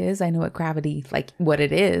gravity is. I know what gravity, like what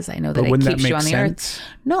it is. I know that it keeps you on the earth.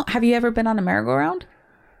 No, have you ever been on a merry-go-round?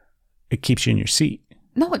 It keeps you in your seat.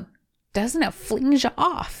 No, it doesn't. It flings you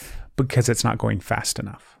off. Because it's not going fast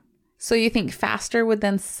enough. So you think faster would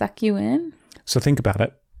then suck you in? So think about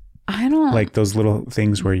it. I don't. Like those little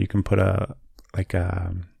things where you can put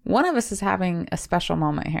One of us is having a special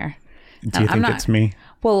moment here. Do you think it's me?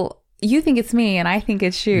 Well, you think it's me and I think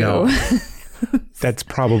it's you. No. That's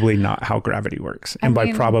probably not how gravity works. And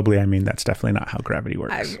by probably, I mean that's definitely not how gravity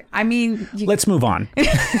works. I mean... Let's move on.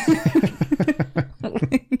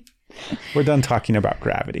 We're done talking about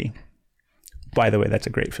gravity. By the way, that's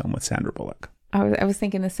a great film with Sandra Bullock. I was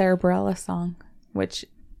thinking the Sarah Bareilles song, which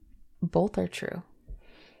both are true.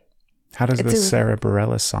 How does the Sarah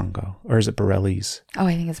Bareilles song go? Or is it Bareilles? Oh,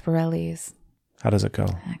 I think it's Bareilles. How does it go?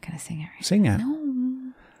 I'm not going to sing it right. Sing it.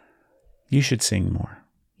 No. You should sing more.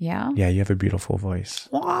 Yeah? Yeah, you have a beautiful voice.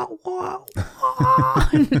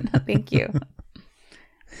 Thank you.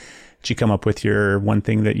 Did you come up with your one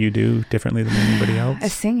thing that you do differently than anybody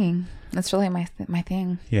else? Singing. That's really my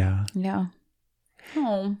thing. Yeah. Yeah.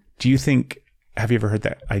 Oh. Do you think, have you ever heard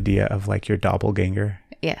that idea of like your doppelganger?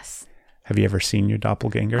 Yes. Have you ever seen your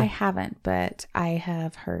doppelganger? I haven't, but I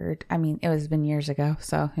have heard. I mean, it was been years ago,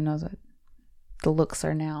 so who knows what the looks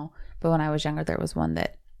are now. But when I was younger, there was one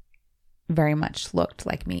that very much looked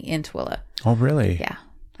like me in Twila. Oh, really? Yeah.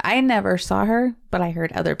 I never saw her, but I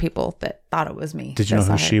heard other people that thought it was me. Did you know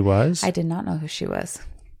who she was? I did not know who she was.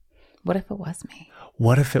 What if it was me?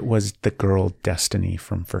 What if it was the girl Destiny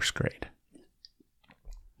from first grade?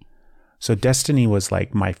 So Destiny was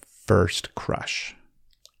like my first crush.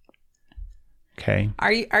 Okay.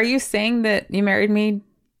 Are you saying that you married me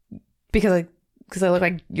because I look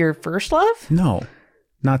like your first love? No.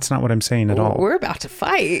 That's not what I'm saying at all. We're about to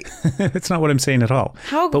fight. It's not what I'm saying at all.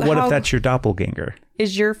 But what if that's your doppelganger?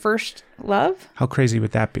 Is your first love? How crazy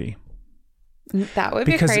would that be? That would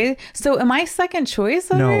be crazy. So am I second choice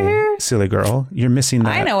over here? No, silly girl. You're missing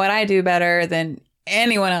that. I know what I do better than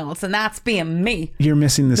anyone else, and that's being me. You're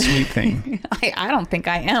missing the sweet thing. I don't think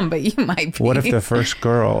I am, but you might be. What if the first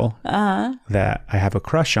girl that I have a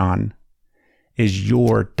crush on is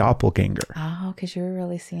your doppelganger? Oh, because you're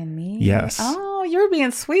really seeing me? Yes. Oh, you're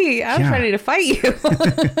being sweet. I was ready to fight you.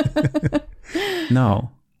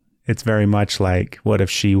 No. It's very much like, what if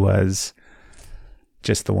she was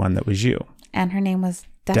just the one that was you? And her name was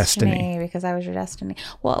Destiny because I was your destiny.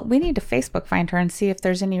 Well, we need to Facebook find her and see if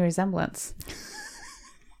there's any resemblance.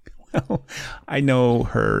 Well, I know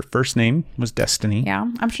her first name was Destiny. Yeah,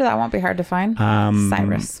 I'm sure that won't be hard to find.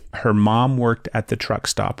 Cyrus. Her mom worked at the truck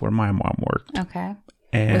stop where my mom worked. Okay.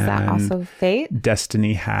 And was that also fate?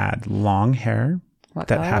 Destiny had long hair What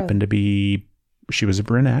that color? happened to be, she was a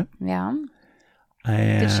brunette. Yeah.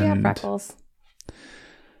 And did she have freckles?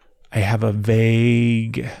 I have a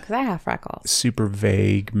vague, because I have freckles. super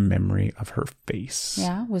vague memory of her face.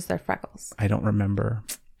 Yeah, was there freckles? I don't remember.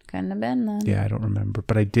 Couldn't have been then. Yeah, I don't remember.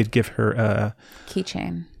 But I did give her a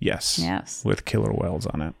keychain. Yes. With killer whales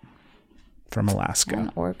on it from Alaska.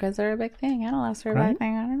 And orcas are a big thing. Antelopes are a big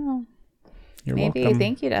thing. I don't know. You're Maybe. welcome.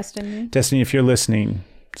 Thank you, Destiny. Destiny, if you're listening,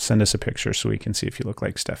 send us a picture so we can see if you look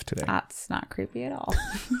like Steph today. That's not creepy at all.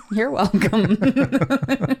 You're welcome.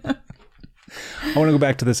 I want to go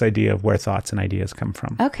back to this idea of where thoughts and ideas come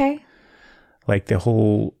from. Okay. Like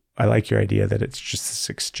I like your idea that it's just this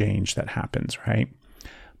exchange that happens, right?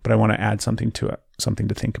 But I want to add something to it, something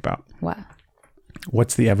to think about. What?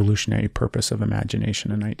 What's the evolutionary purpose of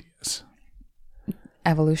imagination and ideas?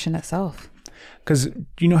 Evolution itself. Because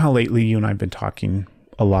you know how lately you and I have been talking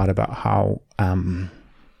a lot about how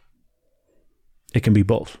it can be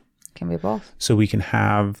both. It can be both. So we can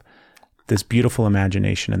have this beautiful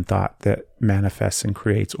imagination and thought that manifests and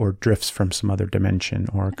creates or drifts from some other dimension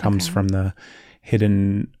or comes from the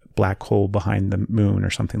hidden black hole behind the moon or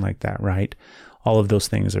something like that, right? All of those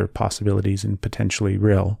things are possibilities and potentially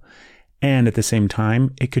real. And at the same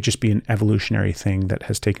time, it could just be an evolutionary thing that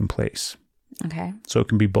has taken place. Okay. So it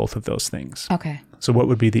can be both of those things. Okay. So what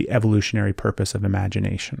would be the evolutionary purpose of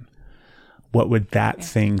imagination? What would that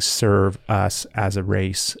thing serve us as a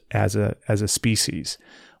race, as a species?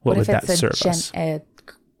 What would that serve us? It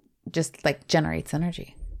just like generates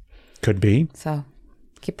energy. Could be. So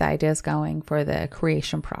keep the ideas going for the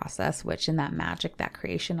creation process, which in that magic, that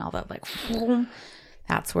creation, all that like,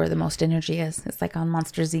 that's where the most energy is. It's like on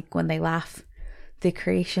Monsters Inc. when they laugh. The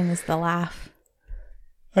creation is the laugh.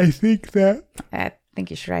 I think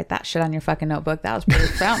you should write that shit on your fucking notebook. That was pretty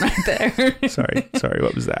profound right there. Sorry.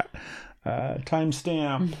 What was that?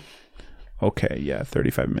 Timestamp. Okay, yeah,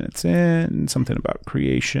 35 minutes in. Something about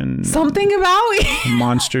creation. Something about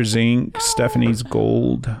Monsters Inc. Stephanie's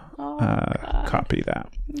Gold. Copy that.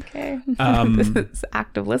 Okay. This is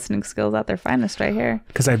active listening skills at their finest right here.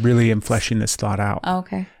 Because I really am fleshing this thought out. Oh,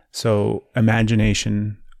 okay. So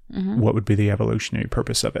imagination, what would be the evolutionary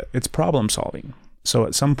purpose of it? It's problem solving. So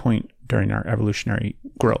at some point during our evolutionary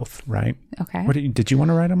growth, right? Okay. Did you want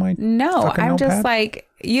to write on my No, I'm just notepad? like,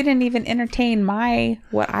 you didn't even entertain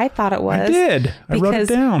what I thought it was. I did. I wrote it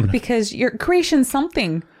down. Because your creation's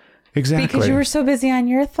something. Exactly. Because you were so busy on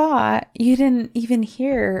your thought, you didn't even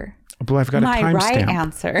hear I've got my a right timestamp.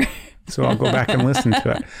 answer. So I'll go back and listen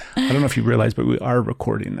to it. I don't know if you realize, but we are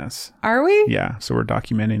recording this. Are we? Yeah. So we're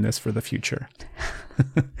documenting this for the future.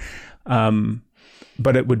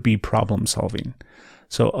 But it would be problem solving.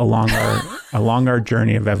 So along our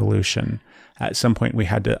journey of evolution, at some point we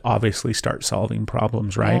had to obviously start solving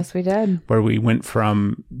problems, right? Yes, we did. Where we went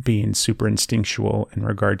from being super instinctual in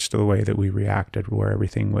regards to the way that we reacted, where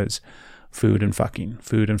everything was food and fucking,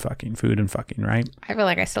 food and fucking, food and fucking, right? I feel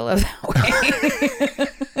like I still live that way.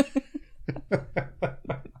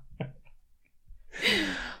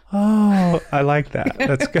 Oh, I like that.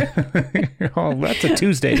 That's good. Oh, that's a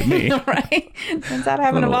Tuesday to me. Right? Turns out I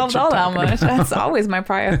haven't evolved all that much. That's always my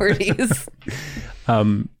priorities.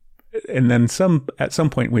 And then at some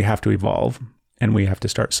point we have to evolve and we have to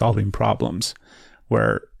start solving problems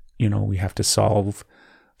where, we have to solve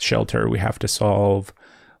shelter. We have to solve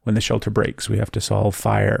when the shelter breaks, we have to solve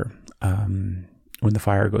fire. When the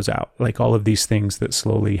fire goes out, like all of these things that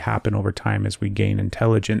slowly happen over time as we gain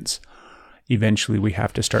intelligence. Eventually we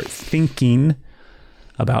have to start thinking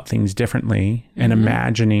about things differently and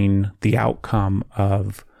imagining the outcome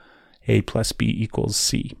of A plus B equals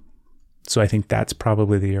C. So I think that's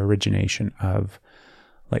probably the origination of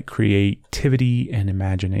like creativity and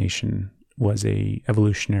imagination was a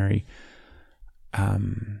evolutionary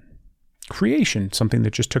creation, something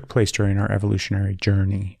that just took place during our evolutionary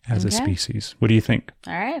journey as a species. What do you think?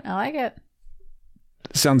 All right. I like it.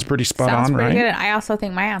 Sounds pretty spot Sounds on, pretty right? Good. I also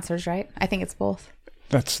think my answer's right. I think it's both.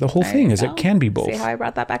 That's the whole thing, is it can be both. See how I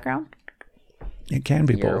brought that back around? It can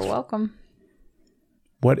be You're both. You're welcome.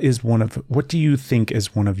 What do you think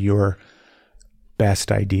is one of your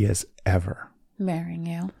best ideas ever? Marrying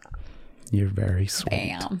you. You're very sweet.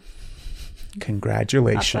 Bam.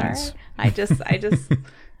 Congratulations. I just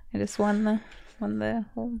won the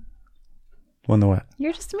whole. Won the what?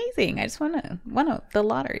 You're just amazing. I just won the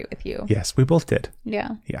lottery with you. Yes, we both did.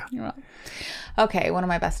 Yeah. Yeah. You're welcome. Okay, one of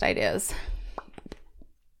my best ideas.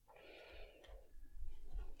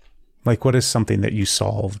 Like, what is something that you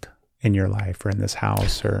solved in your life or in this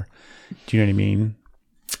house, or do you know what I mean?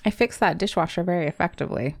 I fixed that dishwasher very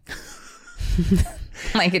effectively.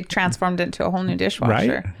 Like it transformed into a whole new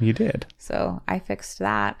dishwasher. Right? You did. So I fixed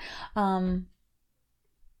that. One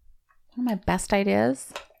of my best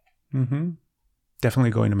ideas. Mm-hmm.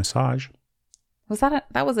 Definitely going to massage. Was that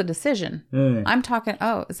was a decision? I'm talking.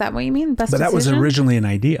 Oh, is that what you mean? Best but that decision? was originally an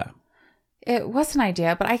idea. It was an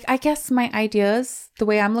idea, but I guess my ideas, the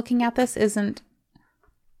way I'm looking at this, isn't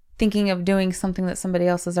thinking of doing something that somebody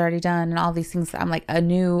else has already done and all these things. I'm like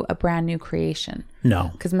a brand new creation. No.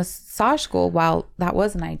 Because massage school, while that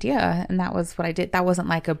was an idea and that was what I did, that wasn't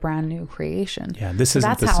like a brand new creation. Yeah, this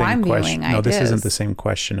isn't the same question. No, this isn't the same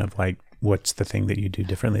question of like, what's the thing that you do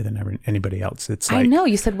differently than anybody else? It's like, I know,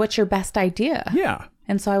 you said, what's your best idea? Yeah.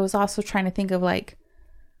 And so I was also trying to think of like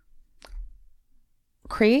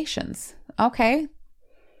creations. Okay.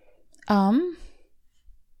 It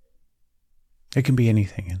can be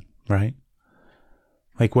anything, right?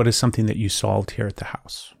 Like, what is something that you solved here at the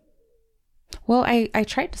house? Well, I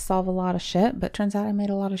tried to solve a lot of shit, but turns out I made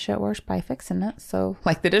a lot of shit worse by fixing it. So,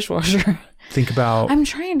 like the dishwasher. Think about... I'm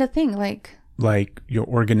trying to think, like your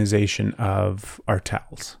organization of our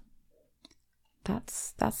towels.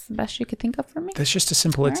 That's the best you could think of for me? That's just a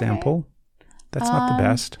simple example. Right. That's not the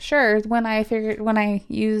best. Sure. When I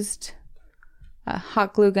used a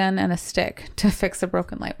hot glue gun and a stick to fix a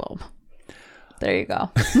broken light bulb. There you go.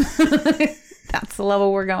 That's the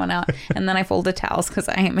level we're going at. And then I folded towels because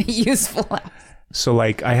I am a useful house. So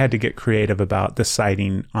like I had to get creative about the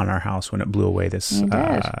siding on our house when it blew away this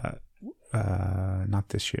not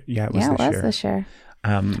this year. Yeah, it was this year.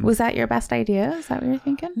 Was that your best idea? Is that what you're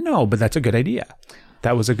thinking? No, but that's a good idea.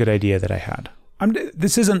 That was a good idea that I had.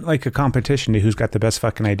 This isn't like a competition to who's got the best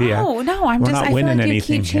fucking idea. Oh, no, I feel like you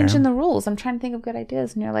keep changing the rules. I'm trying to think of good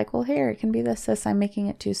ideas. And you're like, well, here, it can be this. I'm making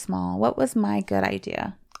it too small. What was my good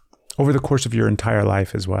idea? Over the course of your entire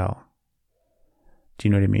life as well. Do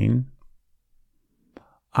you know what I mean?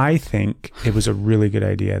 I think it was a really good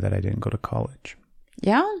idea that I didn't go to college.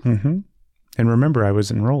 Yeah? Mm-hmm. And remember, I was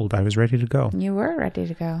enrolled. I was ready to go. You were ready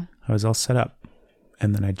to go. I was all set up.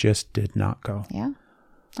 And then I just did not go. Yeah.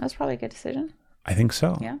 That was probably a good decision. I think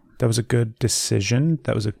so. Yeah. That was a good decision.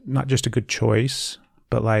 That was not just a good choice,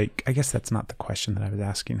 but like, I guess that's not the question that I was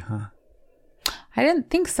asking, huh? I didn't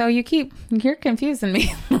think so. You're confusing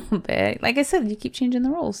me a little bit. Like I said, you keep changing the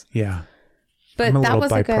rules. Yeah. But I'm a that little was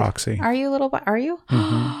Bi-Proxy. Are you a little Are you?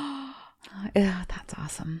 Mm-hmm. That's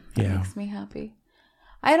awesome. That makes me happy.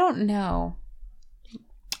 I don't know.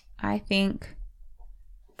 I think.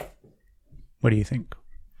 What do you think?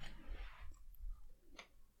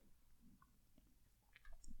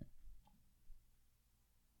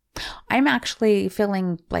 I'm actually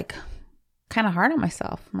feeling like kind of hard on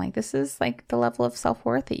myself. I'm like, this is like the level of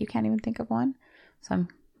self-worth that you can't even think of one. So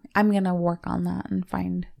I'm going to work on that and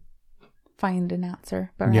find an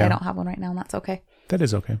answer, but I don't have one right now, and that's okay. That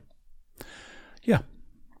is okay. Yeah.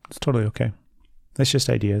 It's totally okay. It's just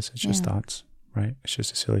ideas. It's just thoughts, right? It's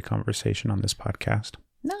just a silly conversation on this podcast.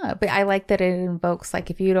 No, but I like that it invokes, like,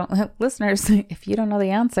 if you don't, listeners, if you don't know the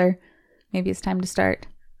answer, maybe it's time to start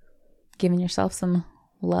giving yourself some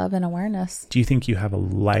love and awareness. Do you think you have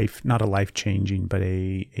not a life-changing, but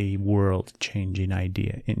a world-changing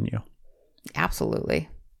idea in you? Absolutely.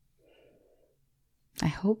 I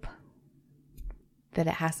hope that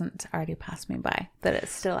it hasn't already passed me by, that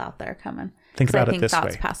it's still out there coming. Think about it this way.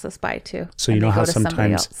 Thoughts pass us by too. So you know how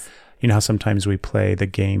sometimes we play the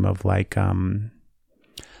game of like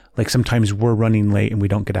sometimes we're running late and we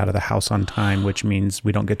don't get out of the house on time, which means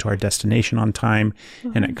we don't get to our destination on time,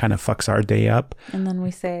 and it kind of fucks our day up. And then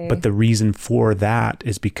we say, but the reason for that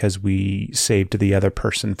is because we saved the other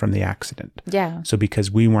person from the accident. Yeah. So because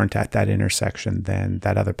we weren't at that intersection, then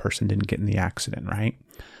that other person didn't get in the accident, right?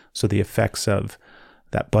 So the effects of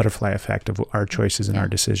that butterfly effect of our choices and our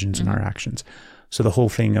decisions and our actions. So the whole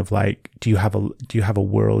thing of like, do you have a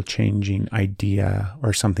world-changing idea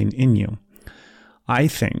or something in you? I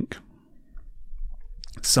think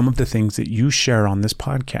some of the things that you share on this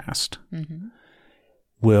podcast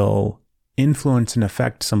will influence and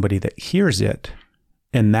affect somebody that hears it,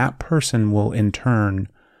 and that person will in turn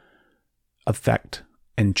affect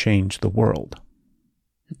and change the world.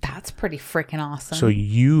 That's pretty freaking awesome. So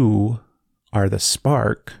you are the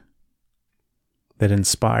spark that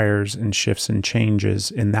inspires and shifts and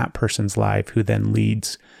changes in that person's life, who then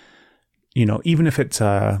leads, even if it's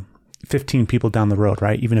 15 people down the road,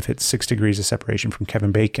 right? Even if it's 6 degrees of separation from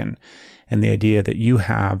Kevin Bacon, and the idea that you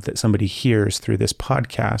have that somebody hears through this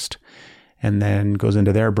podcast and then goes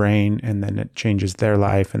into their brain, and then it changes their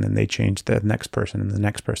life, and then they change the next person and the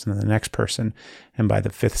next person and the next person. And by the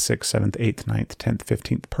 5th, 6th, 7th, 8th, 9th, 10th,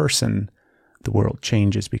 15th person, the world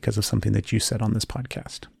changes because of something that you said on this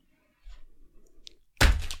podcast.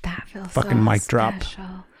 That feels fucking so mic special.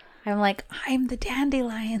 Drop. I'm like, I'm the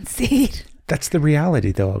dandelion seed. That's the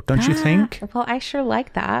reality, though, don't you think? Well, I sure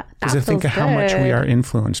like that. Because I think of how much we are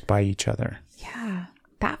influenced by each other. Yeah,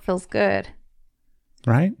 that feels good.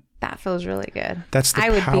 Right? That feels really good. That's the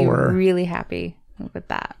power. I would be really happy with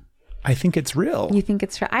that. I think it's real. You think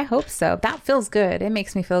it's real? I hope so. That feels good. It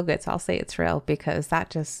makes me feel good, so I'll say it's real, because that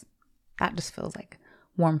just feels like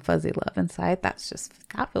warm, fuzzy love inside. That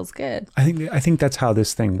feels good. I think that's how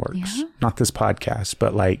this thing works. Yeah. Not this podcast,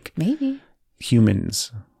 but like maybe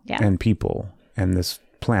humans and people and this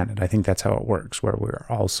planet. I think that's how it works, where we're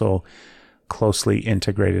also closely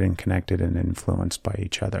integrated and connected and influenced by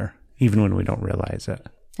each other, even when we don't realize it.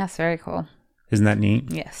 That's very cool. Isn't that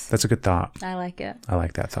neat? Yes. That's a good thought. I like it. I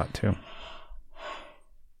like that thought too.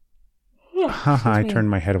 I turned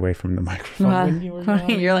my head away from the microphone.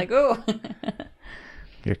 You're like, oh.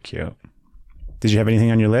 You're cute. Did you have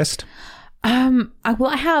anything on your list? I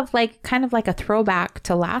have kind of like a throwback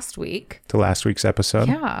to last week. To last week's episode?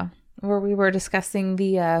 Yeah. Where we were discussing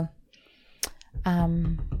the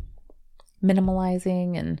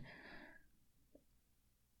minimalizing and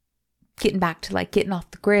getting back to getting off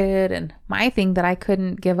the grid, and my thing that I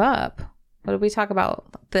couldn't give up. What did we talk about?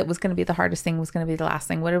 That was going to be the hardest thing, was going to be the last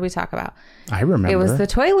thing. What did we talk about? I remember. It was the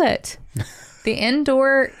toilet. The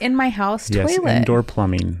indoor in my house toilet. Yes, indoor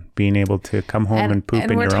plumbing. Being able to come home and poop in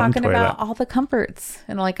your own toilet. And we're talking about all the comforts.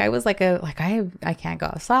 And I was I can't go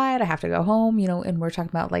outside. I have to go home, and we're talking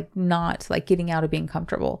about not getting out of being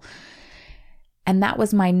comfortable. And that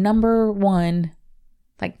was my number one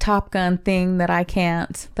Top Gun thing that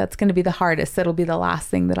that's going to be the hardest. That'll be the last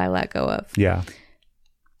thing that I let go of. Yeah.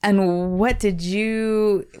 And what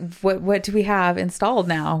do we have installed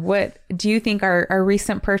now? What do you think our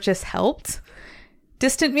recent purchase helped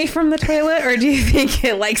distant me from the toilet, or do you think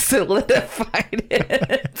it solidified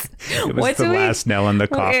it? It was the last nail in the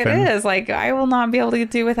coffin. It is. I will not be able to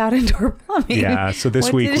do without indoor plumbing. Yeah. So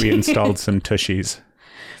this week we installed some tushies.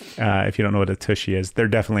 If you don't know what a tushy is, they're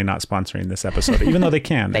definitely not sponsoring this episode, even though they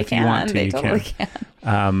can. They if can. You want to, they you totally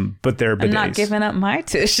can. But they're bidets. I'm not giving up my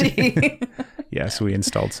tushy. Yeah, so we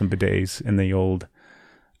installed some bidets in the old,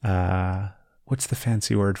 what's the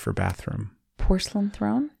fancy word for bathroom? Porcelain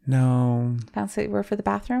throne? No. Fancy word for the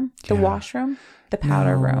bathroom? The washroom? The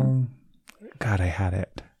powder room? God, I had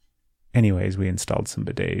it. Anyways, we installed some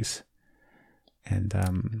bidets.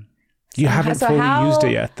 And you haven't fully used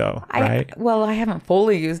it yet, though, right? Well, I haven't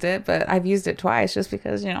fully used it, but I've used it twice just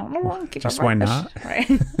because, just why not? Right?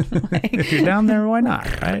 If you're down there, why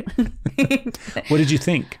not, right? What did you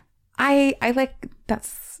think? I like,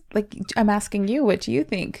 that's like, I'm asking you, what do you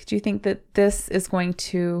think? Do you think that this is going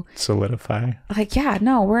to solidify? Like, yeah,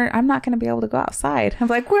 no, I'm not going to be able to go outside. I'm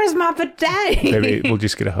like, where's my bidet? Maybe we'll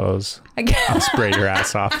just get a hose. I'll spray your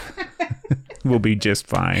ass off. We'll be just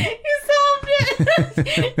fine. You solved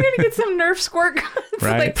it. You're going to get some Nerf squirt guns.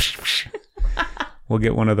 Right. We'll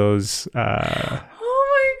get one of those. Oh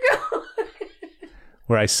my God.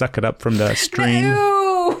 Where I suck it up from the stream.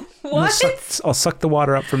 Ew. What? I'll suck the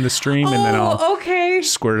water up from the stream and then I'll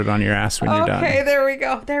squirt it on your ass when you're done. Okay, there we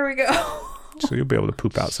go. So you'll be able to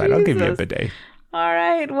poop outside. Jesus. I'll give you a bidet. All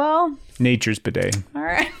right, well. Nature's bidet. All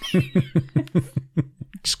right.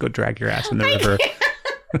 Just go drag your ass in the river.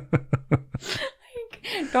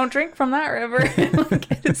 Don't drink from that river.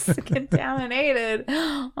 It's contaminated.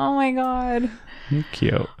 Oh my God.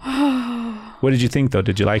 Cute. What did you think though?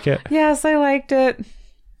 Did you like it? Yes, I liked it.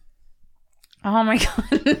 Oh my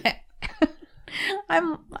God.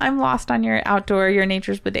 I'm lost on your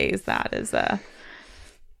nature's bidets.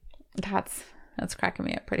 That's cracking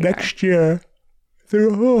me up pretty hard. Next year.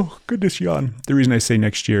 Oh goodness, yawn. The reason I say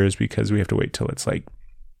next year is because we have to wait till it's like,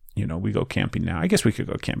 we go camping now. I guess we could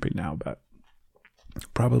go camping now, but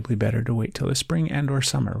probably better to wait till the spring and or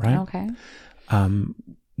summer, right? Okay.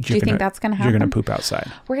 Do you think that's going to happen? You're going to poop outside.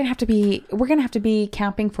 We're going to have to be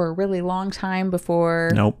camping for a really long time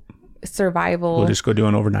before survival. We'll just go do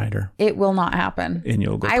an overnighter. It will not happen. And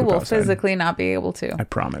you'll go poop I will outside. physically not be able to. I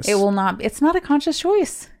promise. It will not. It's not a conscious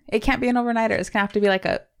choice. It can't be an overnighter. It's going to have to be like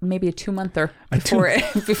maybe a 2-monther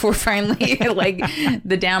before finally like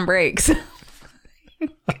the dam breaks.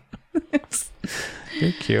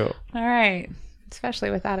 You're cute. All right. Especially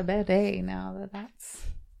without a bidet now that's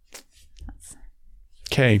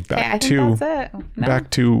okay. Back to that's it. No? Back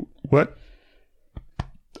to what?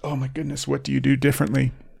 Oh my goodness! What do you do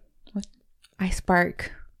differently? I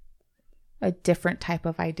spark a different type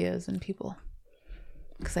of ideas in people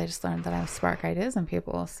because I just learned that I spark ideas in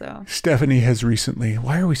people. So Stephanie has recently.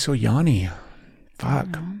 Why are we so yawny?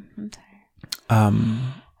 Fuck. I'm tired.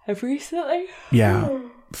 Have recently? Yeah.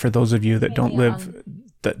 For those of you that don't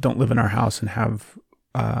live in our house and have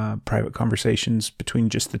private conversations between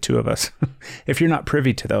just the two of us, if you're not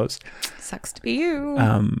privy to those, sucks to be you.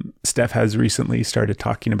 Steph has recently started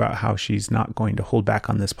talking about how she's not going to hold back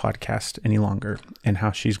on this podcast any longer and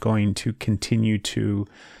how she's going to continue to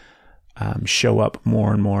show up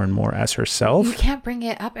more and more and more as herself. You can't bring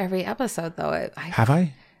it up every episode though. Have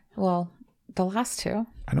I? Well, the last two.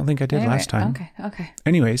 I don't think I did last time. Okay.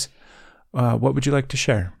 Anyways, what would you like to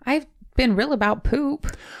share? I've been real about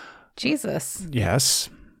poop. Jesus. Yes,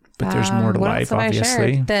 but there's more to life,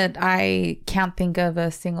 obviously. That I can't think of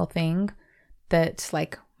a single thing that's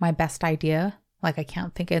like my best idea. Like I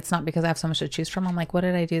can't think. It's not because I have so much to choose from. I'm like, what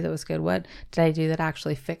did I do that was good? What did I do that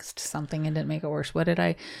actually fixed something and didn't make it worse? What did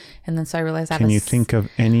I? And then so I realized Can you think of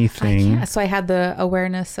anything? So I had the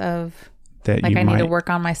awareness of that like I need to work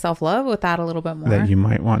on my self-love with that a little bit more. That you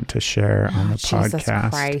might want to share on the podcast. Jesus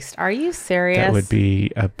Christ. Are you serious? That would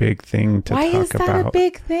be a big thing to talk about. Why is that a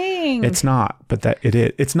big thing? It's not, but it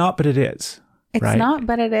is. It's not, but it is. It's not,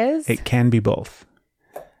 but it is? It can be both.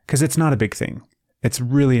 Because it's not a big thing. It's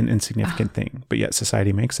really an insignificant thing, but yet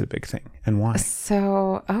society makes it a big thing. And why?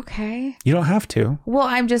 So, okay. You don't have to. Well,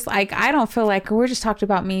 I'm just like, I don't feel like we're just talking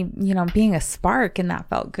about me, being a spark and that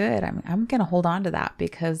felt good. I'm going to hold on to that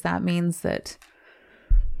because that means that.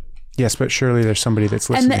 Yes, but surely there's somebody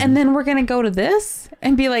that's listening. And then we're going to go to this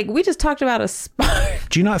and be like, we just talked about a spark.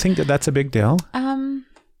 Do you not think that that's a big deal?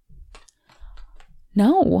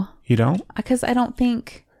 No. You don't? Because I don't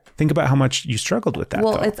think. Think about how much you struggled with that.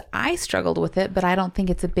 Well, I struggled with it, but I don't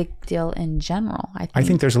think it's a big deal in general. I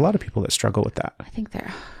think there's a lot of people that struggle with that. I think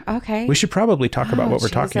they're okay. We should probably talk about what we're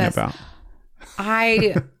talking about.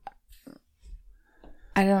 I'm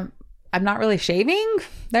not really shaving.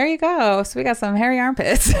 There you go. So we got some hairy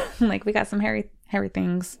armpits. Like we got some hairy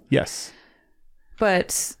things. Yes.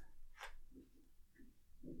 But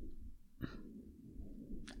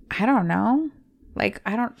I don't know. Like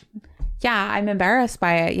yeah, I'm embarrassed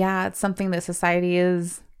by it. Yeah, it's something that society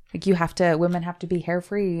is like women have to be hair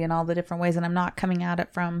free in all the different ways. And I'm not coming at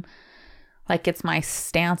it from like it's my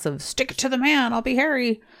stance of stick it to the man, I'll be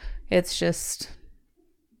hairy. It's just,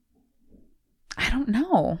 I don't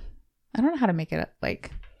know how to make it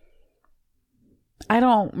like, I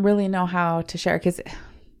don't really know how to share because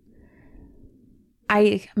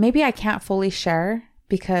maybe I can't fully share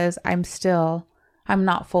because I'm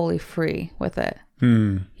not fully free with it.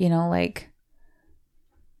 Like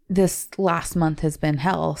this last month has been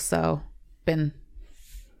hell. So been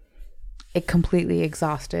completely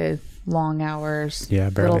exhausted, long hours. Yeah,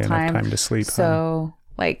 barely enough time to sleep. So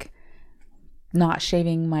like not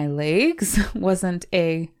shaving my legs wasn't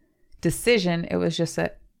a decision. It was just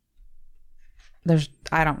that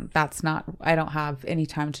I don't have any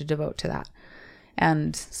time to devote to that.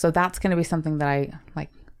 And so that's going to be something that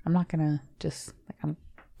I'm not going to just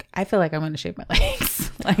I feel like I'm going to shave my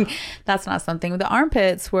legs. Like that's not something. The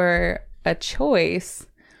armpits were a choice,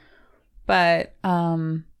 but I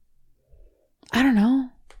don't know.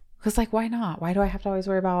 Cause like, why not? Why do I have to always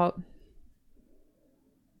worry about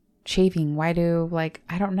shaving? I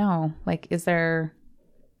don't know. Like, am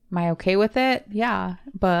I okay with it? Yeah,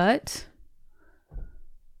 but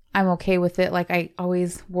I'm okay with it. Like I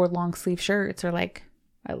always wore long sleeve shirts or like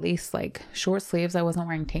at least like short sleeves. I wasn't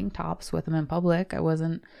wearing tank tops with them in public.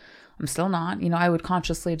 I'm still not, I would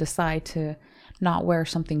consciously decide to not wear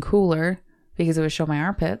something cooler because it would show my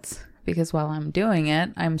armpits, because while I'm doing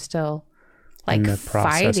it, I'm still like in the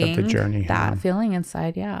process fighting of the journey, that feeling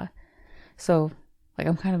inside. Yeah. So like,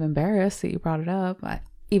 I'm kind of embarrassed that you brought it up,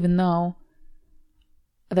 even though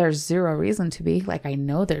there's zero reason to be. Like, I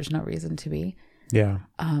know there's no reason to be. Yeah.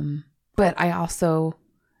 But I also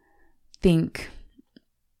think,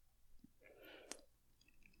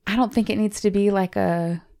 I don't think it needs to be like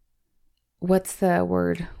what's the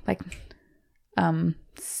word? Like,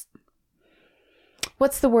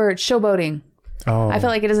 what's the word? Showboating. Oh. I feel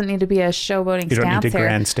like it doesn't need to be a showboating stance. You don't need to here.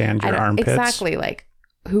 grandstand your armpits. Exactly. Like,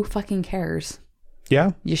 who fucking cares?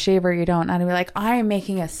 Yeah. You shave or you don't. I'd be like, I'm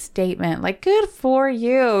making a statement. Like, good for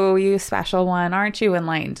you, you special one. Aren't you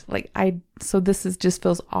enlightened? Like, so this just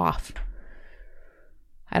feels off.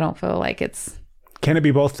 I don't feel like it's. Can it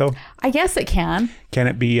be both though? I guess it can. Can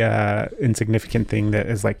it be a insignificant thing that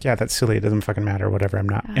is like, yeah, that's silly. It doesn't fucking matter. Whatever. I'm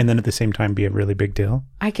not. And then at the same time be a really big deal.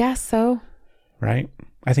 I guess so. Right.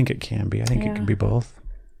 I think it can be. I think it can be both.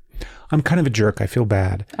 I'm kind of a jerk. I feel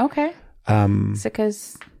bad. Okay. So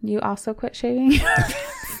because you also quit shaving?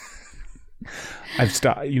 I've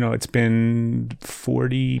stopped, it's been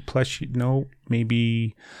 40 plus,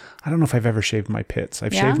 maybe, I don't know if I've ever shaved my pits.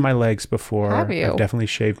 I've shaved my legs before. Have you? I've definitely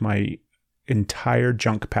shaved my entire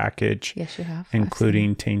junk package. Yes, you have.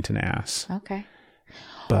 Including taint and ass. Okay.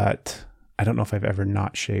 But I don't know if I've ever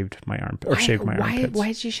not shaved my armpit or shaved my armpits. Why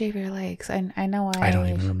did you shave your legs? I know why. I don't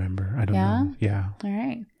even remember. I don't know. Yeah. All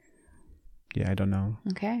right. Yeah, I don't know.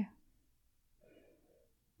 Okay.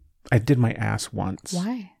 I did my ass once.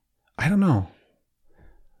 Why? I don't know.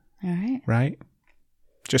 All right. Right?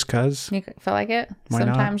 Just cause. You feel like it? Why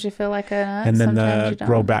sometimes not? you feel like a nut. And then sometimes the you don't.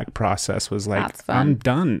 grow back process was like, That's fun. I'm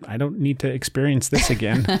done. I don't need to experience this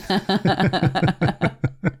again. I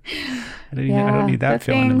don't need that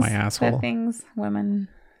feeling in my asshole. The things women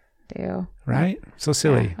do. Right? So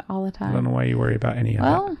silly. Yeah, all the time. I don't know why you worry about any of it.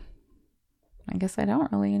 Well, I guess I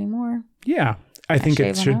don't really anymore. Yeah. I think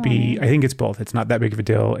it should be, I think it's both. It's not that big of a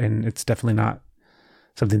deal. And it's definitely not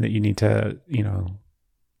something that you need to,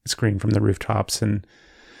 scream from the rooftops and.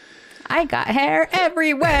 I got hair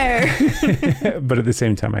everywhere. But at the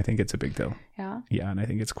same time, I think it's a big deal. Yeah. Yeah. And I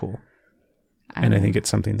think it's cool. I think it's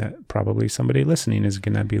something that probably somebody listening is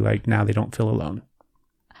going to be like, now they don't feel alone.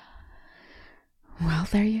 Well,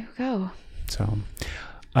 there you go. So,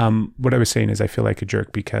 what I was saying is I feel like a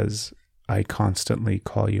jerk because I constantly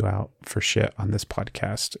call you out for shit on this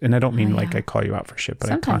podcast. And I don't mean like I call you out for shit, but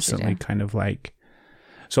sometimes I constantly kind of like,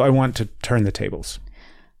 so I want to turn the tables.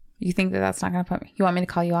 You think that's not going to you want me to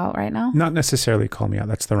call you out right now? Not necessarily call me out.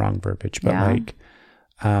 That's the wrong verbiage, but like,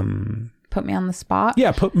 put me on the spot.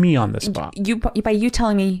 Yeah. Put me on the spot. By you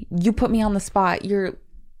telling me you put me on the spot, you're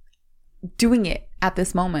doing it at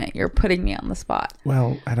this moment. You're putting me on the spot.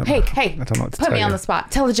 Well, I don't know. Hey, I don't know what to put tell me on you. the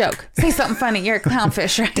spot. Tell a joke. Say something funny. You're a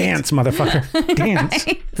clownfish, right? Dance, motherfucker. Dance.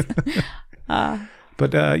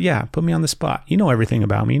 But yeah, put me on the spot. You know everything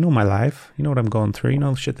about me. You know my life. You know what I'm going through. You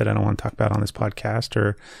know shit that I don't want to talk about on this podcast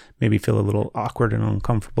or maybe feel a little awkward and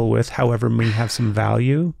uncomfortable with. However, may have some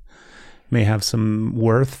value, may have some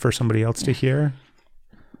worth for somebody else to hear.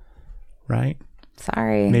 Right?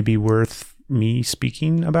 Sorry. Maybe worth me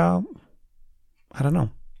speaking about. I don't know.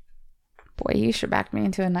 Boy, you should back me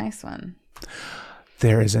into a nice one.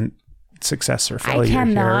 There isn't success or failure here. I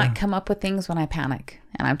cannot come up with things when I panic,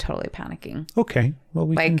 and I'm totally panicking. Okay. Well,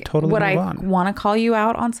 we can totally would move I on. want to call you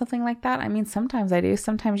out on something like that? I mean, sometimes I do.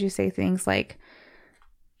 Sometimes you say things like,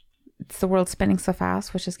 it's the world spinning so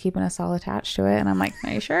fast, which is keeping us all attached to it. And I'm like,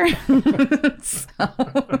 are you sure?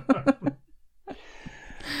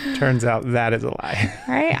 Turns out that is a lie.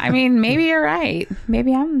 Right? I mean, maybe you're right.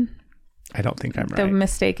 Maybe I don't think I'm the right.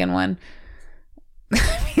 mistaken one.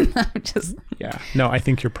 I mean, I'm just... Yeah. No, I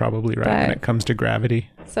think you're probably right when it comes to gravity.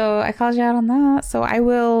 So I called you out on that. So I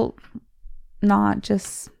will not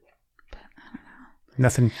just... I don't know.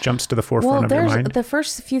 Nothing jumps to the forefront of your mind? The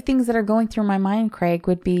first few things that are going through my mind, Craig,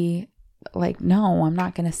 would be like, no, I'm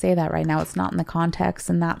not going to say that right now. It's not in the context.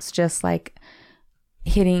 And that's just like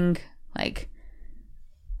hitting like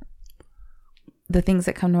the things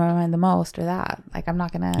that come to my mind the most or that. Like, I'm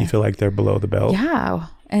not going to. You feel like they're below the belt? Yeah.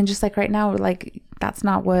 And just like right now, like, that's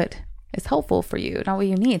not what is helpful for you, not what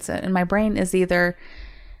you need. So, and my brain is either.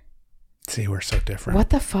 See, we're so different. What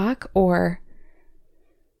the fuck? Or.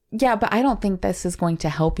 Yeah, but I don't think this is going to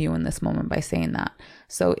help you in this moment by saying that.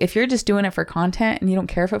 So if you're just doing it for content and you don't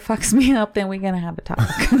care if it fucks me up, then we're going to have a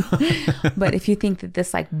talk. But if you think that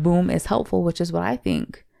this like boom is helpful, which is what I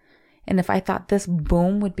think. And if I thought this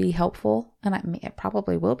boom would be helpful, and it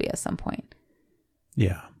probably will be at some point.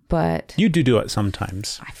 Yeah. But. You do it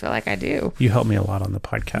sometimes. I feel like I do. You help me a lot on the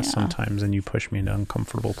podcast sometimes, and you push me into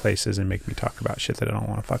uncomfortable places and make me talk about shit that I don't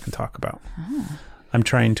want to fucking talk about. Oh. I'm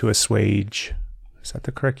trying to assuage... Is that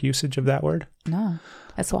the correct usage of that word? No.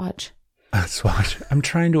 Assuage. Assuage. I'm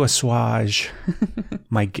trying to assuage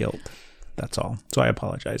my guilt. That's all. So I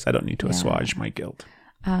apologize. I don't need to assuage my guilt.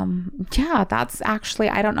 Yeah, that's actually,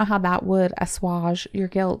 I don't know how that would assuage your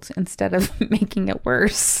guilt instead of making it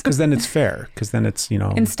worse. Because then it's fair. Because then it's,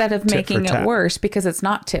 instead of making it worse, because it's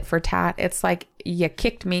not tit for tat. It's like you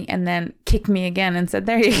kicked me and then kicked me again and said,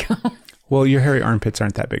 there you go. Well, your hairy armpits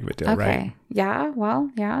aren't that big of a deal, right? Okay. Yeah.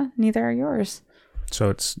 Well, yeah. Neither are yours.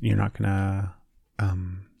 So you're not gonna.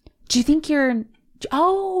 Do you think you're?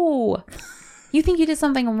 Oh, you think you did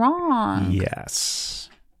something wrong? Yes.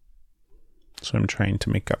 So I'm trying to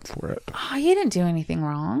make up for it. Oh, you didn't do anything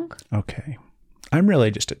wrong. Okay. I'm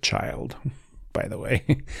really just a child, by the way,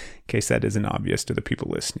 in case that isn't obvious to the people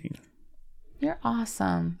listening. You're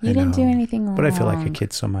awesome. You didn't do anything wrong. But I feel like a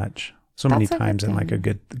kid so much, many times in like a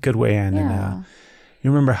good way. And Yeah. You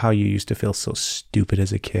remember how you used to feel so stupid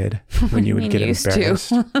as a kid when you would get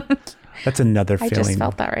embarrassed? That's another feeling. I just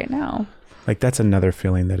felt that right now. Like, that's another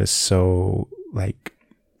feeling that is so like,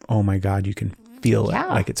 oh my God, you can feel it.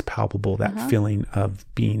 Like it's palpable, that feeling of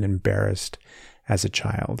being embarrassed as a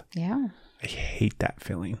child. Yeah. I hate that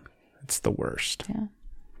feeling. It's the worst. Yeah.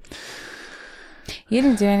 You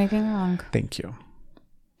didn't do anything wrong. Thank you.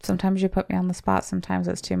 Sometimes you put me on the spot. Sometimes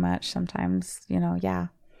it's too much. Sometimes, Yeah.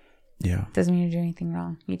 Doesn't mean you're doing anything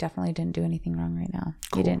wrong. You definitely didn't do anything wrong right now.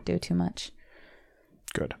 Cool. You didn't do too much.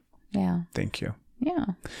 Good. Yeah. Thank you. Yeah.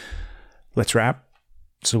 Let's wrap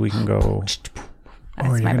so we can go.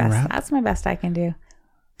 That's my best. That's my best I can do.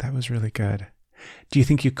 That was really good. Do you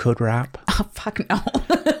think you could rap? Oh, fuck no.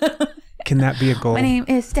 Can that be a goal? My name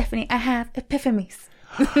is Stephanie. I have epiphanies.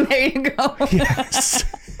 There you go. Yes.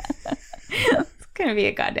 It's gonna be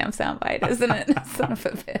a goddamn soundbite, isn't it? Son of a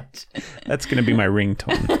bitch. That's gonna be my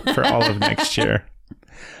ringtone for all of next year.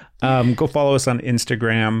 Go follow us on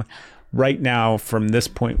Instagram. Right now, from this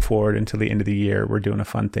point forward until the end of the year, we're doing a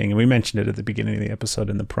fun thing. And we mentioned it at the beginning of the episode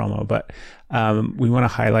in the promo, but we want to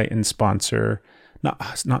highlight and sponsor,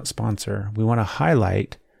 not sponsor, we want to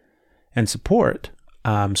highlight and support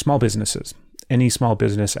small businesses. Any small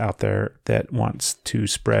business out there that wants to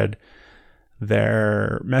spread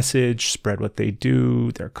their message, spread what they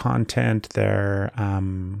do, their content, their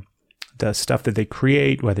the stuff that they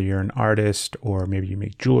create, whether you're an artist or maybe you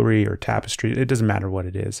make jewelry or tapestry, it doesn't matter what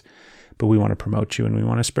it is, but we want to promote you and we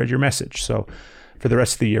want to spread your message. So for the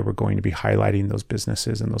rest of the year, we're going to be highlighting those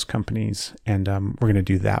businesses and those companies, and we're going to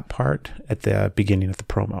do that part at the beginning of the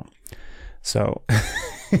promo. So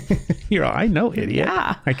you're all, I know, idiot.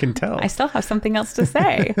 Yeah. I can tell. I still have something else to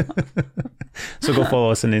say. So go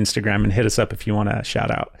follow us on Instagram and hit us up if you want to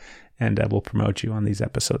shout out, and we'll promote you on these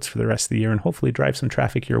episodes for the rest of the year and hopefully drive some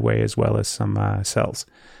traffic your way as well as some sales.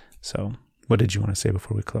 So what did you want to say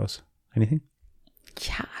before we close? Anything?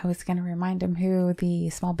 Yeah, I was going to remind him who the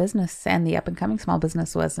small business and the up and coming small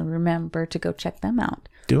business was, and remember to go check them out.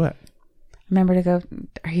 Do it. Remember to go.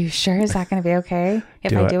 Are you sure? Is that going to be okay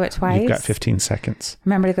if I do it twice? You've got 15 seconds.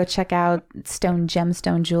 Remember to go check out Stone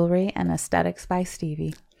Gemstone Jewelry and Aesthetics by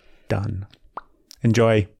Stevie. Done.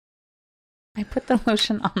 Enjoy. I put the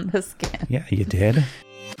lotion on the skin. Yeah, you did.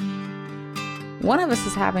 One of us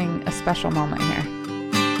is having a special moment here.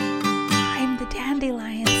 I'm the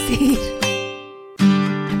dandelion seed.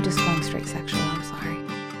 I'm just going straight sexual. I'm sorry.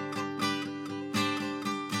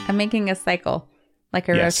 I'm making a cycle. Like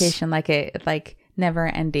a rotation, like never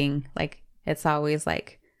ending. Like it's always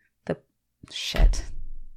like the shit.